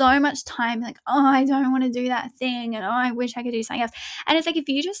spend so much time like, oh, I don't want to do that thing, and oh, I wish I could do something else. And it's like, if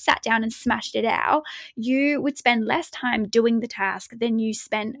you just sat down and smashed it out, you would spend less time doing the task than you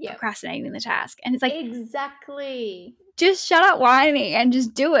spend procrastinating the task. And it's like, exactly, just shut up whining and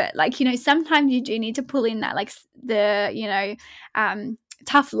just do it. Like, you know, sometimes you do need to pull in that, like, the, you know,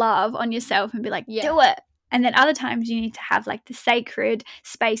 tough love on yourself and be like, do it. And then other times you need to have like the sacred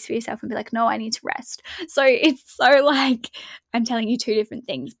space for yourself and be like, no, I need to rest. So it's so like, I'm telling you two different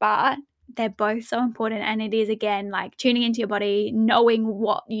things, but they're both so important. And it is, again, like tuning into your body, knowing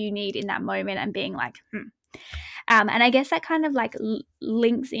what you need in that moment and being like, and I guess that kind of like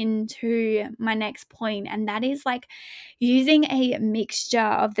links into my next point. And that is like using a mixture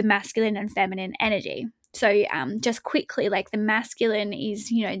of the masculine and feminine energy. So just quickly, like the masculine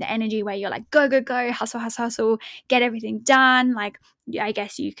is, you know, the energy where you're like, go, go, go, hustle, hustle, hustle, get everything done. Like, I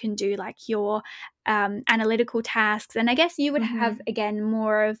guess you can do like your analytical tasks. And I guess you would have, again,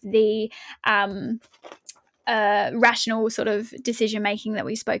 more of the rational sort of decision making that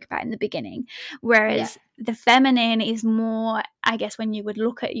we spoke about in the beginning. Whereas the feminine is more, I guess, when you would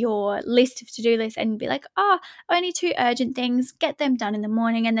look at your list of to-do lists and be like, oh, only 2 urgent things, get them done in the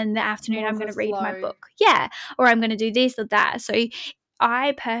morning, and then in the afternoon I'm going to read my book. Or I'm going to do this or that. So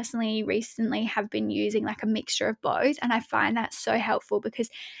I personally recently have been using like a mixture of both, and I find that so helpful because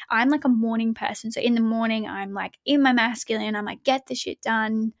I'm like a morning person. So in the morning I'm like in my masculine, I'm like, get the shit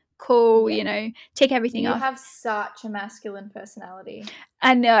done, cool, you know, tick everything off. You have such a masculine personality.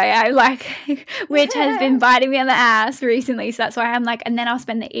 I know, I like, which has been biting me on the ass recently. So that's why I'm like, and then I'll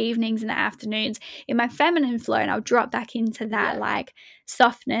spend the evenings and the afternoons in my feminine flow, and I'll drop back into that like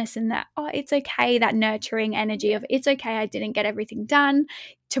softness and that, oh, it's okay, that nurturing energy of it's okay, I didn't get everything done.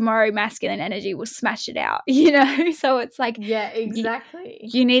 Tomorrow, masculine energy will smash it out, you know? So it's like, exactly.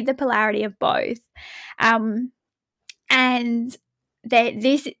 You need the polarity of both. And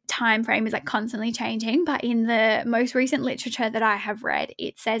this time frame is like constantly changing, but in the most recent literature that I have read,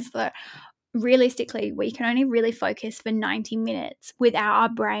 it says that realistically we can only really focus for 90 minutes without our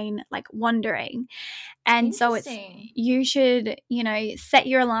brain like wandering. And so it's, you should, you know, set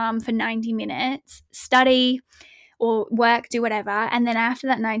your alarm for 90 minutes, study or work, do whatever, and then after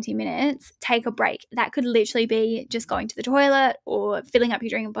that 90 minutes, take a break. That could literally be just going to the toilet or filling up your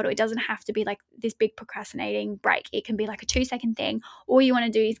drinking bottle. It doesn't have to be like this big procrastinating break. It can be like a 2-second thing. All you want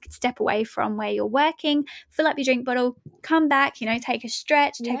to do is step away from where you're working, fill up your drink bottle, come back, you know, take a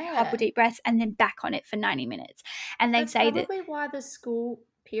stretch, take a couple deep breaths, and then back on it for 90 minutes. And they say that... That's probably why the school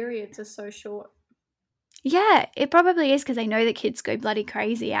periods are so short. Yeah, it probably is because they know that kids go bloody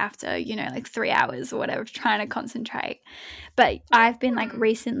crazy after, you know, like 3 hours or whatever, trying to concentrate. But I've been like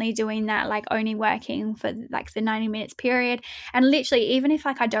recently doing that, like only working for like the 90 minutes period. And literally, even if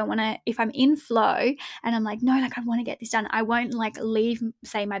like I don't want to, if I'm in flow and I'm like, no, like I want to get this done, I won't like leave,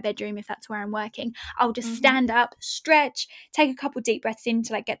 say, my bedroom if that's where I'm working. I'll just stand up, stretch, take a couple deep breaths in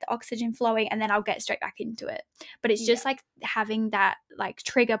to like get the oxygen flowing, and then I'll get straight back into it. But it's just like having that like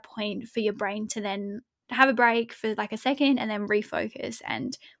trigger point for your brain to then have a break for like a second and then refocus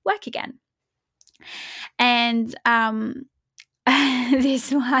and work again. And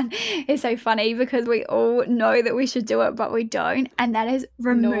this one is so funny because we all know that we should do it, but we don't, and that is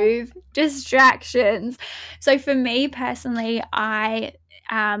remove distractions. So for me personally, I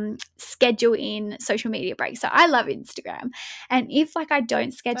schedule in social media breaks. So I love Instagram, and if like I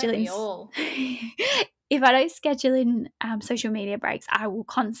don't schedule in if I don't schedule in social media breaks, I will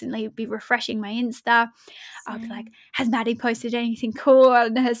constantly be refreshing my Insta. I'll be like, has Maddie posted anything cool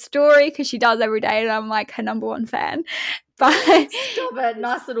on her story? Because she does every day, and I'm like her number one fan. But stop it.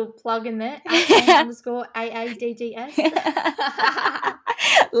 Nice little plug in there. @AADDS.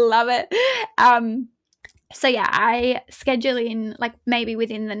 Love it. So yeah, I schedule in like maybe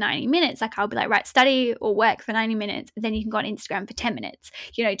within the 90 minutes, like I'll be like, right, study or work for 90 minutes. Then you can go on Instagram for 10 minutes,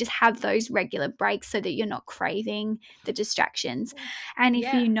 just have those regular breaks so that you're not craving the distractions. And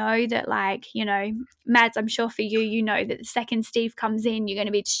if you know that like, Mads, I'm sure for you, that the second Steve comes in, you're going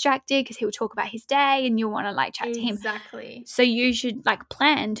to be distracted because he'll talk about his day and you'll want to like chat to him. Exactly. So you should like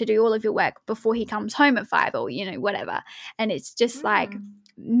plan to do all of your work before he comes home at 5 or, whatever. And it's just like,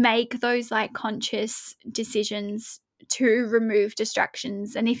 make those like conscious decisions to remove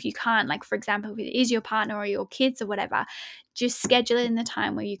distractions. And if you can't, like for example, if it is your partner or your kids or whatever, just schedule it in the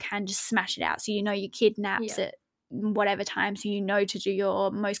time where you can just smash it out. So your kid naps at whatever time, so to do your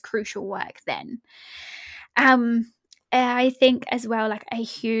most crucial work then. I think as well, like a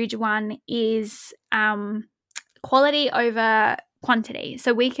huge one is quality over quantity.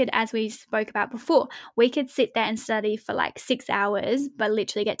 So we could, as we spoke about before, we could sit there and study for like 6 hours but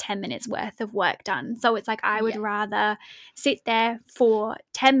literally get 10 minutes worth of work done. So it's like I would rather sit there for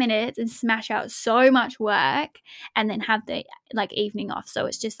 10 minutes and smash out so much work and then have the like evening off. So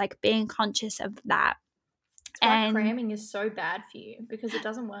it's just like being conscious of that. And cramming is so bad for you because it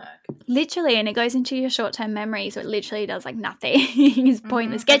doesn't work. Literally, and it goes into your short-term memory, so it literally does like nothing. It's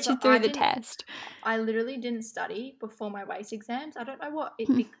pointless. Gets you through the test. I literally didn't study before my WACE exams. I don't know what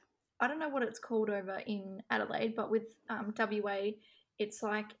I don't know what it's called over in Adelaide, but with WA, it's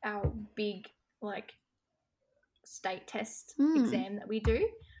like our big like state test exam that we do.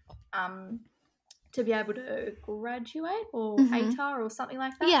 To be able to graduate or ATAR or something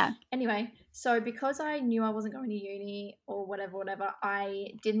like that. Yeah. Anyway, so because I knew I wasn't going to uni or whatever,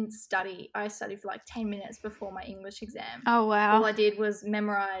 I didn't study. I studied for like 10 minutes before my English exam. Oh, wow. All I did was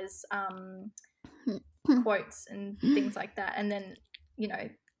memorize quotes and things like that. And then,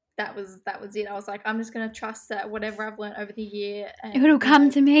 that was it. I was like, I'm just going to trust that whatever I've learned over the year. And, it'll come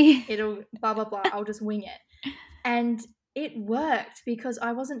to me. It'll blah, blah, blah. I'll just wing it. And it worked because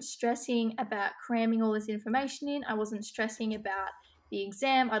I wasn't stressing about cramming all this information in. I wasn't stressing about the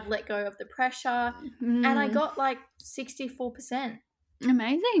exam. I'd let go of the pressure. And I got like 64%.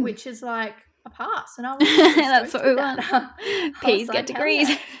 Amazing. Which is like a pass. And I was that's what we want. P's get degrees.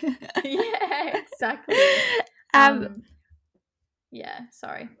 Yeah, exactly. Yeah,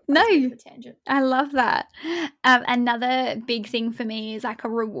 sorry. No, tangent. I love that. Another big thing for me is like a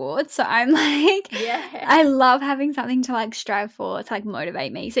reward. So I'm like, I love having something to like strive for, to like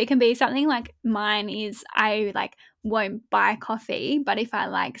motivate me. So it can be something like mine is I like won't buy coffee, but if I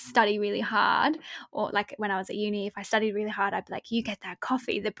like study really hard, or like when I was at uni, if I studied really hard, I'd be like, you get that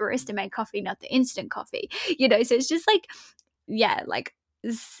coffee, the barista made coffee, not the instant coffee, so it's just like, like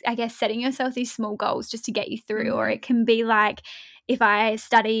I guess setting yourself these small goals just to get you through. Or it can be like, if I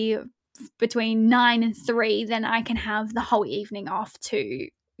study between 9 and 3, then I can have the whole evening off to,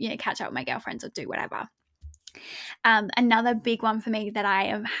 catch up with my girlfriends or do whatever. Another big one for me that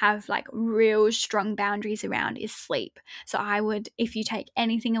I have like real strong boundaries around is sleep. So I would, if you take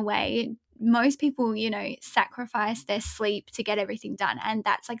anything away, most people, sacrifice their sleep to get everything done. And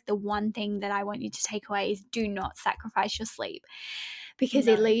that's like the one thing that I want you to take away is do not sacrifice your sleep. Because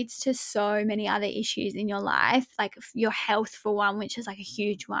it leads to so many other issues in your life, like your health for one, which is like a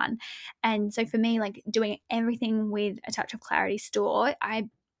huge one. And so for me, like doing everything with a touch of clarity store, I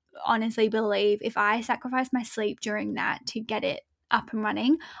honestly believe if I sacrificed my sleep during that to get it up and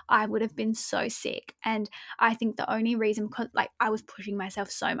running, I would have been so sick. And I think the only reason, because like I was pushing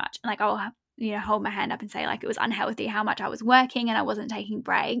myself so much, and like I'll hold my hand up and say like it was unhealthy how much I was working and I wasn't taking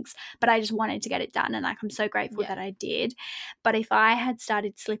breaks, but I just wanted to get it done, and like I'm so grateful that I did. But if I had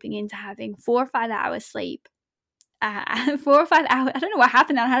started slipping into having 4 or 5 hours sleep, 4 or 5 hours, I don't know what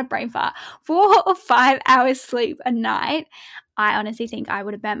happened, I had a brain fart, 4 or 5 hours sleep a night, I honestly think I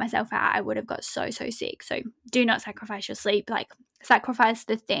would have burnt myself out. I would have got so sick. So do not sacrifice your sleep. Like sacrifice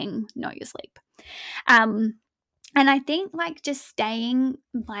the thing, not your sleep. And I think like just staying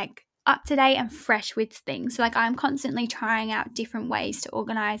like up to date and fresh with things. So like I'm constantly trying out different ways to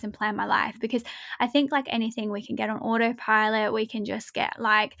organize and plan my life, because I think like anything we can get on autopilot, we can just get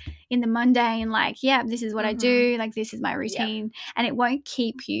like in the mundane, like, this is what I do, like this is my routine, and it won't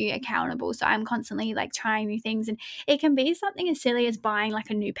keep you accountable. So I'm constantly like trying new things, and it can be something as silly as buying like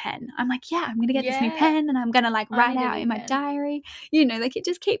a new pen. I'm like, I'm gonna get this new pen and I'm gonna like write out in my diary, like it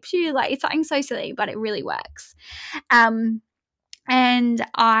just keeps you like, it's something so silly, but it really works. And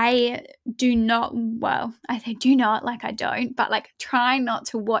I do not, well, I say do not, like I don't, but like try not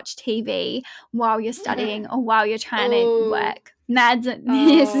to watch TV while you're studying or while you're trying to work. Mads,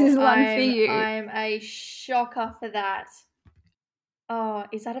 this is one for you. I'm a shocker for that. Oh,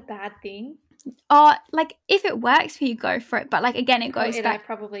 is that a bad thing? Oh, like if it works for you, go for it. But like again, it goes back. It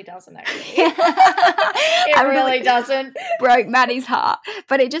probably doesn't actually. It really doesn't. Broke Maddie's heart.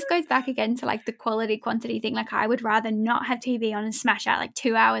 But it just goes back again to like the quality quantity thing. Like I would rather not have TV on and smash out like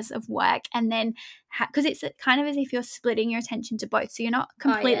 2 hours of work and then because it's kind of as if you're splitting your attention to both. So you're not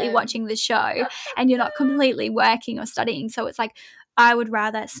completely watching the show and you're not completely working or studying. So it's like I would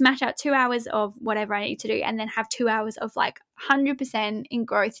rather smash out 2 hours of whatever I need to do and then have 2 hours of like 100%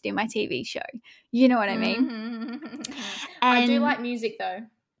 engrossed in my TV show. You know what I mean? Mm-hmm. I do like music though.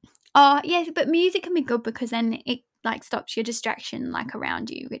 Oh, yes, but music can be good because then it like stops your distraction like around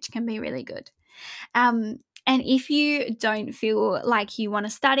you, which can be really good. And if you don't feel like you want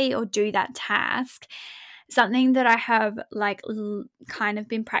to study or do that task, something that I have like kind of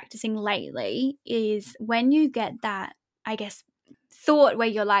been practicing lately is when you get that, I guess, thought where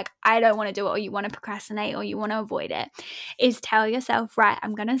you're like, I don't want to do it, or you want to procrastinate or you want to avoid it, is tell yourself, right,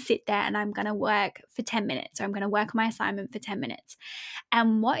 I'm going to sit there and I'm going to work for 10 minutes or I'm going to work on my assignment for 10 minutes.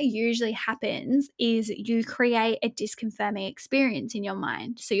 And what usually happens is you create a disconfirming experience in your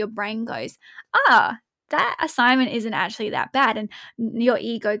mind. So your brain goes, that assignment isn't actually that bad. And your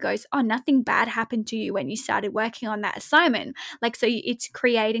ego goes, oh, nothing bad happened to you when you started working on that assignment. Like, so it's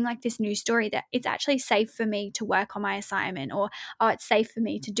creating like this new story that it's actually safe for me to work on my assignment, or, oh, it's safe for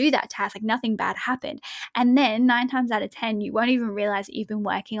me to do that task. Like nothing bad happened. And then 9 times out of 10, you won't even realize that you've been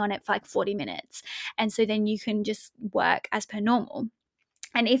working on it for like 40 minutes. And so then you can just work as per normal.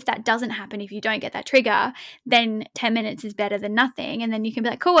 And if that doesn't happen, if you don't get that trigger, then 10 minutes is better than nothing. And then you can be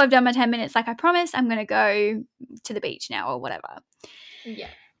like, cool, I've done my 10 minutes like I promised. I'm going to go to the beach now or whatever. Yeah.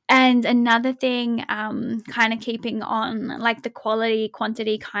 And another thing, kind of keeping on like the quality,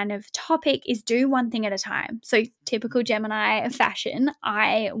 quantity kind of topic, is do one thing at a time. So typical Gemini fashion,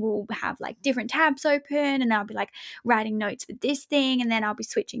 I will have like different tabs open and I'll be like writing notes for this thing and then I'll be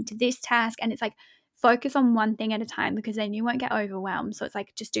switching to this task. And it's like, focus on one thing at a time because then you won't get overwhelmed. So it's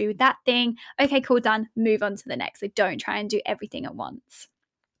like, just do that thing. Okay, cool, done. Move on to the next. So don't try and do everything at once.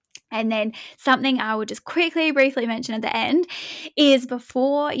 And then something I will just quickly, briefly mention at the end is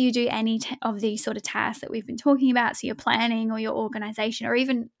before you do any of these sort of tasks that we've been talking about, so your planning or your organization or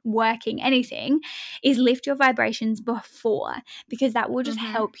even working anything, is lift your vibrations before, because that will just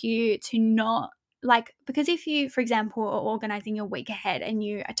help you to not like, because if you, for example, are organizing your week ahead and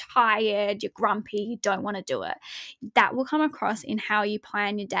you are tired, you're grumpy, you don't want to do it, that will come across in how you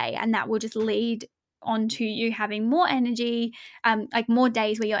plan your day, and that will just lead onto you having more energy, like more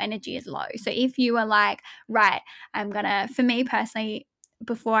days where your energy is low. So if you are like, right, I'm gonna, for me personally,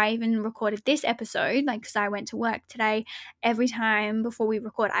 before I even recorded this episode, like, because I went to work today, every time before we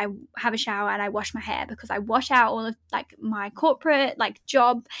record, I have a shower and I wash my hair, because I wash out all of like my corporate like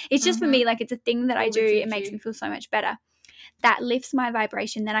job. It's just for me, like it's a thing that I do. It makes me feel so much better. That lifts my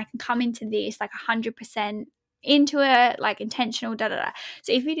vibration. Then I can come into this like 100% into it, like intentional,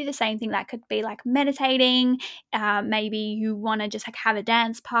 So if you do the same thing, that could be like meditating, maybe you want to just like have a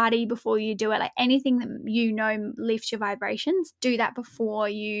dance party before you do it, like anything that you know lifts your vibrations, do that before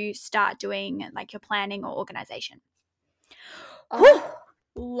you start doing like your planning or organization.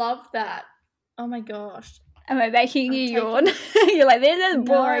 Love that. Oh my gosh. Am I making you yawn? You're like, this is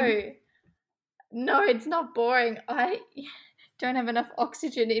boring. No, it's not boring. I don't have enough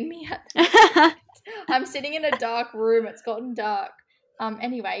oxygen in me at the moment. I'm sitting in a dark room. It's gotten dark.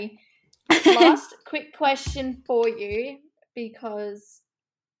 Anyway, last quick question for you, because,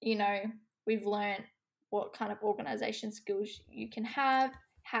 you know, we've learned what kind of organization skills you can have,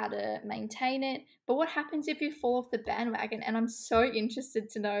 how to maintain it. But what happens if you fall off the bandwagon? And I'm so interested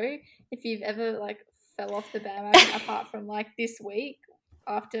to know if you've ever like fell off the bandwagon apart from like this week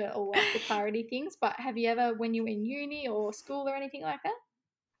after all like the clarity things. But have you ever, when you were in uni or school or anything like that?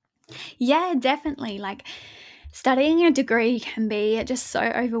 Yeah, definitely. Like studying a degree can be just so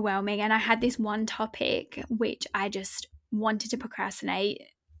overwhelming. And I had this one topic which I just wanted to procrastinate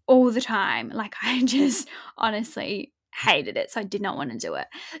all the time. Like I just honestly hated it. So I did not want to do it.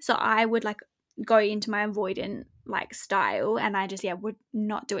 So I would like go into my avoidant like style, and I just would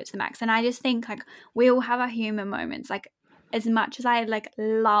not do it to the max. And I just think like we all have our human moments. Like as much as I like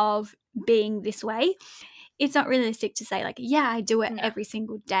love being this way, it's not realistic to say like, yeah, I do it every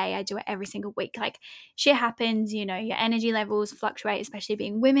single day. I do it every single week. Like shit happens, you know, your energy levels fluctuate, especially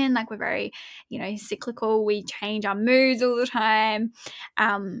being women. Like we're very, you know, cyclical. We change our moods all the time.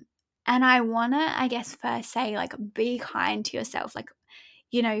 And I want to, I guess, first say, like, be kind to yourself. Like,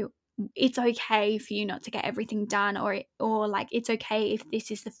 you know, it's okay for you not to get everything done, or like, it's okay if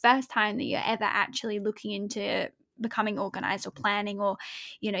this is the first time that you're ever actually looking into becoming organized or planning, or,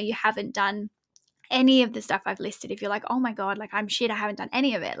 you know, you haven't done any of the stuff I've listed. If you're like, oh my God, like, I'm shit, I haven't done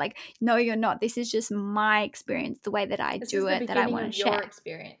any of it. Like, no, you're not. This is just my experience, the way that I do it, that I want to share. Your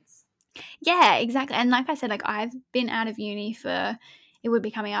experience. Yeah, exactly. And like I said, like, I've been out of uni for, it would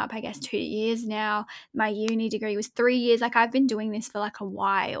be coming up, I guess, 2 years now. My uni degree was 3 years. Like, I've been doing this for like a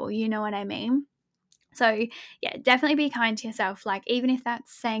while, you know what I mean? So yeah, definitely be kind to yourself. Like, even if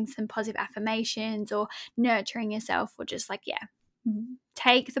that's saying some positive affirmations or nurturing yourself, or just like, yeah,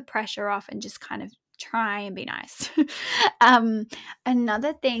 take the pressure off and just kind of try and be nice.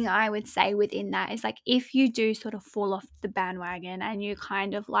 Another thing I would say within that is, like, if you do sort of fall off the bandwagon and you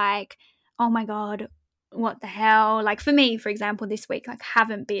kind of like, oh my God, what the hell? Like, for me, for example, this week, like,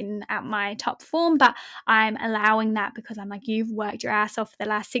 haven't been at my top form, but I'm allowing that because I'm like, you've worked your ass off for the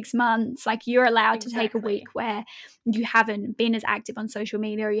last 6 months. Like, you're allowed to take a week where you haven't been as active on social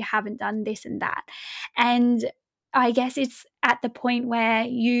media, or you haven't done this and that. And I guess it's at the point where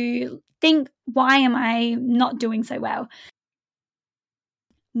you think, why am I not doing so well?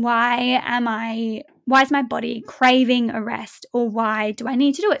 Why is my body craving a rest, or why do I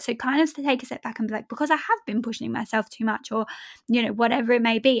need to do it? So kind of to take a step back and be like, because I have been pushing myself too much, or, you know, whatever it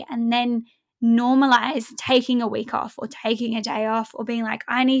may be. And then normalize taking a week off, or taking a day off, or being like,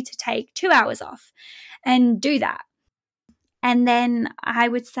 I need to take 2 hours off, and do that. And then I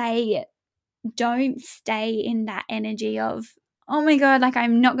would say, don't stay in that energy of, oh my God, like,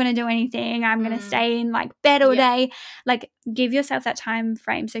 I'm not going to do anything, I'm going to stay in like bed all day. Like, give yourself that time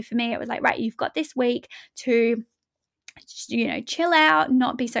frame. So for me, it was like, right, you've got this week to, you know, chill out,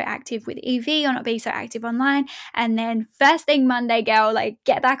 not be so active with EV, or not be so active online, and then first thing Monday, girl, like,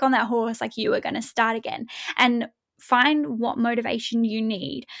 get back on that horse, like, you are going to start again. And find what motivation you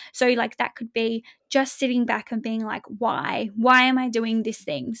need. So like, that could be just sitting back and being like, why am I doing this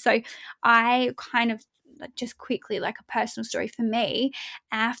thing? So I kind of, just quickly, like a personal story for me,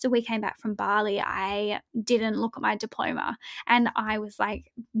 after we came back from Bali, I didn't look at my diploma. And I was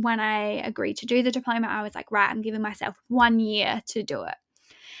like, when I agreed to do the diploma, I was like, right, I'm giving myself 1 year to do it.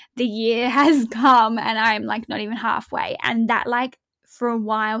 The year has come and I'm like not even halfway. And that, like, for a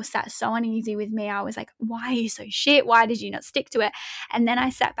while sat so uneasy with me. I was like, why are you so shit? Why did you not stick to it? And then I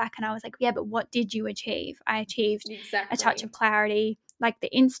sat back and I was like, yeah, but what did you achieve? I achieved a touch of clarity. Like,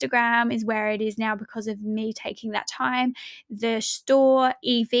 the Instagram is where it is now because of me taking that time. The store,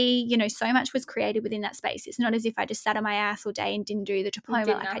 EV, you know, so much was created within that space. It's not as if I just sat on my ass all day and didn't do the diploma.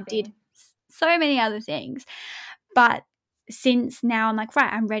 Like, I did so many other things. But since now I'm like,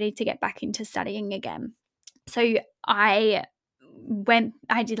 right, I'm ready to get back into studying again. So I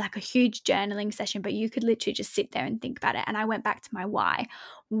did like a huge journaling session, but you could literally just sit there and think about it. And I went back to my why.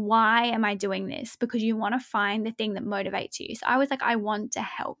 Why am I doing this? Because you want to find the thing that motivates you. So I was like, I want to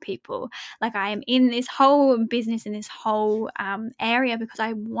help people. Like, I am in this whole business, in this whole area, because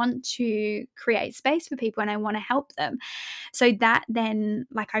I want to create space for people and I want to help them. So that then,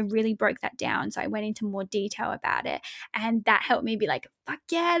 like, I really broke that down. So I went into more detail about it, and that helped me be like, fuck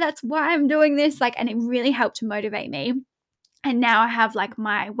yeah, that's why I'm doing this. Like, and it really helped to motivate me. And now I have like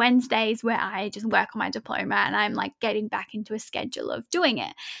my Wednesdays where I just work on my diploma, and I'm like getting back into a schedule of doing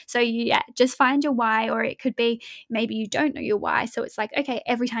it. So yeah, just find your why. Or it could be, maybe you don't know your why. So it's like, okay,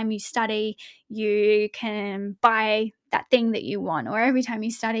 every time you study, you can buy that thing that you want, or every time you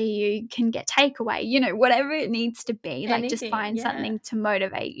study, you can get takeaway, you know, whatever it needs to be. Like, just find something to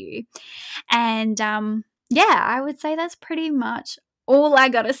motivate you. And yeah, I would say that's pretty much all I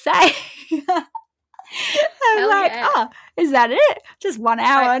gotta say. I'm like, oh, is that it? Just 1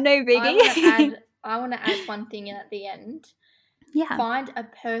 hour, no biggie. I want to add one thing in at the end. Yeah. Find a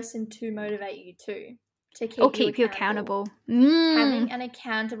person to motivate you too, to keep you accountable. Having an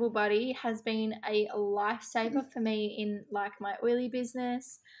accountable buddy has been a lifesaver for me in like my oily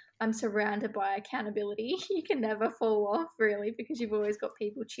business. I'm surrounded by accountability. You can never fall off, really, because you've always got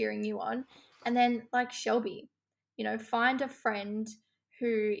people cheering you on. And then, like Shelby, you know, find a friend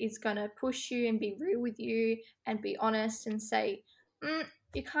who is going to push you and be real with you and be honest and say,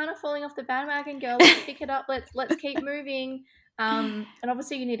 you're kind of falling off the bandwagon, girl. Let's pick it up. Let's keep moving. And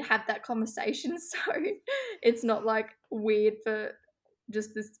obviously you need to have that conversation, so it's not like weird for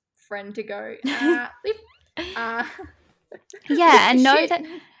just this friend to go, yeah, and know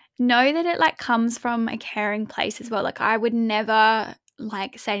that it like comes from a caring place as well. Like, I would never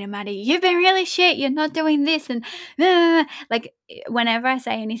like say to Maddie, you've been really shit, you're not doing this, and like, whenever I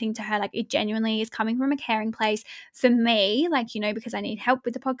say anything to her, like it genuinely is coming from a caring place for me, like, you know, because I need help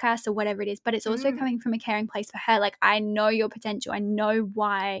with the podcast or whatever it is, but it's also coming from a caring place for her. Like, I know your potential. I know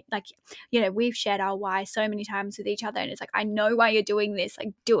why, like, you know, we've shared our why so many times with each other, and it's like, I know why you're doing this,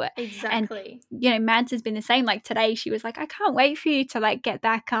 like, do it. Exactly. And, you know, Mads has been the same. Like today she was like, I can't wait for you to like get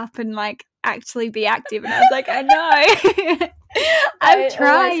back up and like actually be active. And I was like, I know. I'm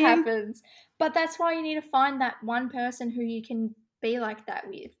trying. It always happens. But that's why you need to find that one person who you can be like that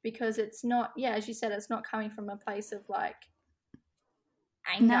with, because it's not, as you said, it's not coming from a place of like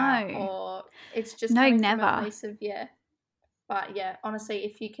anger, or it's just coming from a place of, But yeah, honestly,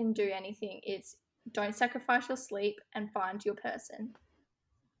 if you can do anything, it's don't sacrifice your sleep and find your person.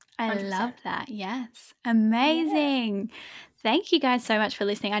 100%. I love that. Yes. Amazing. Yeah. Thank you guys so much for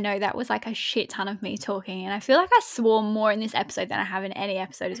listening. I know that was like a shit ton of me talking, and I feel like I swore more in this episode than I have in any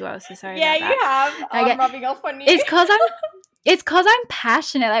episode as well. So sorry about that. Yeah, you have. I'm rubbing off on you. It's because I'm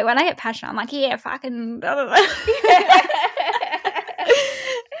passionate. Like when I get passionate, I'm like, yeah, fucking. Blah, blah, blah.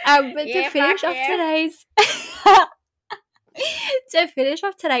 But to finish off today's. To finish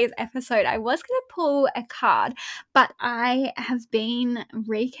off today's episode, I was going to pull a card, but I have been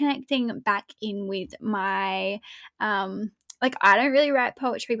reconnecting back in with my, like, I don't really write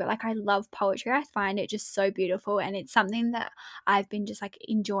poetry, but like I love poetry. I find it just so beautiful, and it's something that I've been just like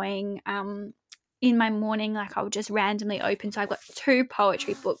enjoying, in my morning. Like I'll just randomly open. So I've got 2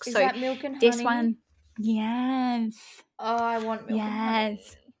 poetry books. Is so that Milk and Honey? This one, yes. Oh, I want Milk and Honey.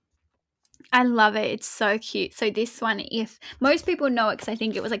 I love it. It's so cute. So this one, if most people know it, because I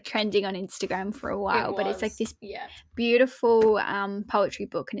think it was like trending on Instagram for a while, but it's like this beautiful poetry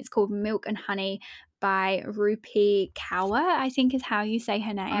book, and it's called Milk and Honey by Rupi Kaur, I think is how you say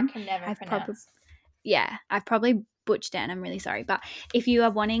her name. I can never pronounce. I've probably butchered it, and I'm really sorry. But if you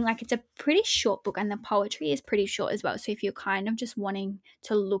are wanting, like, it's a pretty short book, and the poetry is pretty short as well. So if you're kind of just wanting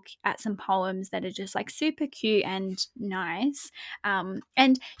to look at some poems that are just like super cute and nice,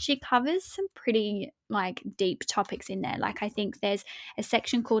 and she covers some pretty like deep topics in there. Like I think there's a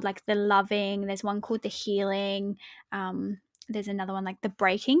section called like the loving, there's one called the healing, there's another one like the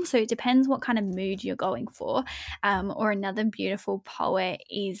breaking. So it depends what kind of mood you're going for. Or another beautiful poet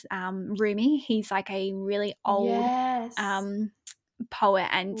is Rumi. He's like a really old poet,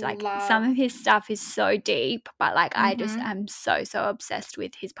 and like some of his stuff is so deep, but like I just am so obsessed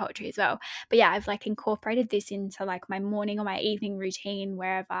with his poetry as well. But yeah, I've like incorporated this into like my morning or my evening routine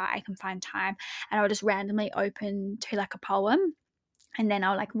wherever I can find time, and I'll just randomly open to like a poem, and then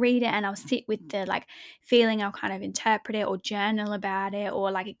I'll like read it, and I'll sit with the like feeling. I'll kind of interpret it or journal about it or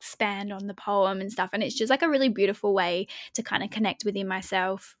like expand on the poem and stuff. And it's just like a really beautiful way to kind of connect within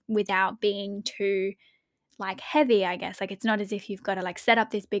myself without being too like heavy, I guess. Like it's not as if you've got to like set up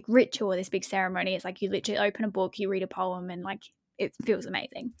this big ritual or this big ceremony. It's like you literally open a book, you read a poem, and like it feels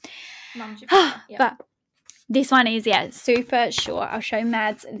amazing. But this one is, super short. I'll show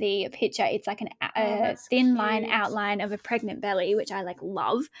Mads the picture. It's like a thin line outline of a pregnant belly, which I like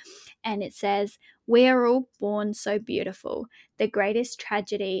love. And it says, "We are all born so beautiful. The greatest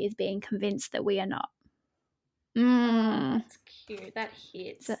tragedy is being convinced that we are not." Oh, that's cute. That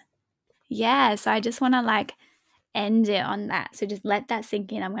hits. So I just want to like end it on that. So just let that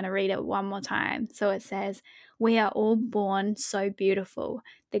sink in. I'm going to read it one more time. So it says, "We are all born so beautiful.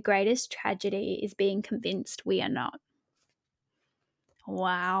 The greatest tragedy is being convinced we are not."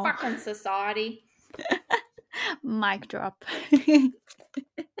 Wow. Fucking society. Mic drop.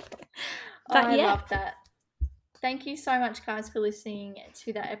 I love that. Thank you so much, guys, for listening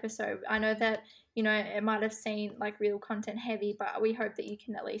to that episode. I know that, you know, it might have seemed like real content heavy, but we hope that you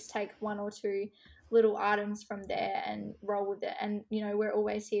can at least take 1 or 2 little items from there and roll with it. And, you know, we're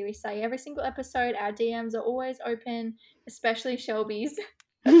always here. We say every single episode, our DMs are always open, especially Shelby's.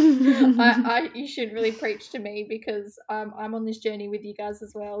 You shouldn't really preach to me because I'm on this journey with you guys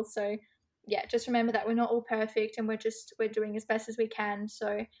as well. So yeah, just remember that we're not all perfect, and we're doing as best as we can.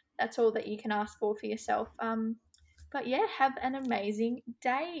 So that's all that you can ask for yourself. But yeah, have an amazing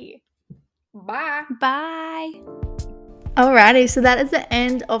day. Bye. Alrighty, so that is the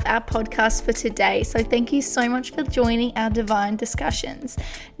end of our podcast for today. So thank you so much for joining our divine discussions.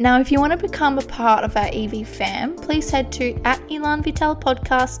 Now, if you want to become a part of our EV fam, please head to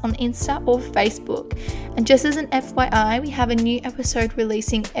 @ElanVital on Insta or Facebook. And just as an FYI, we have a new episode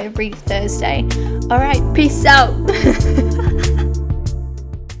releasing every Thursday. Alright, peace out.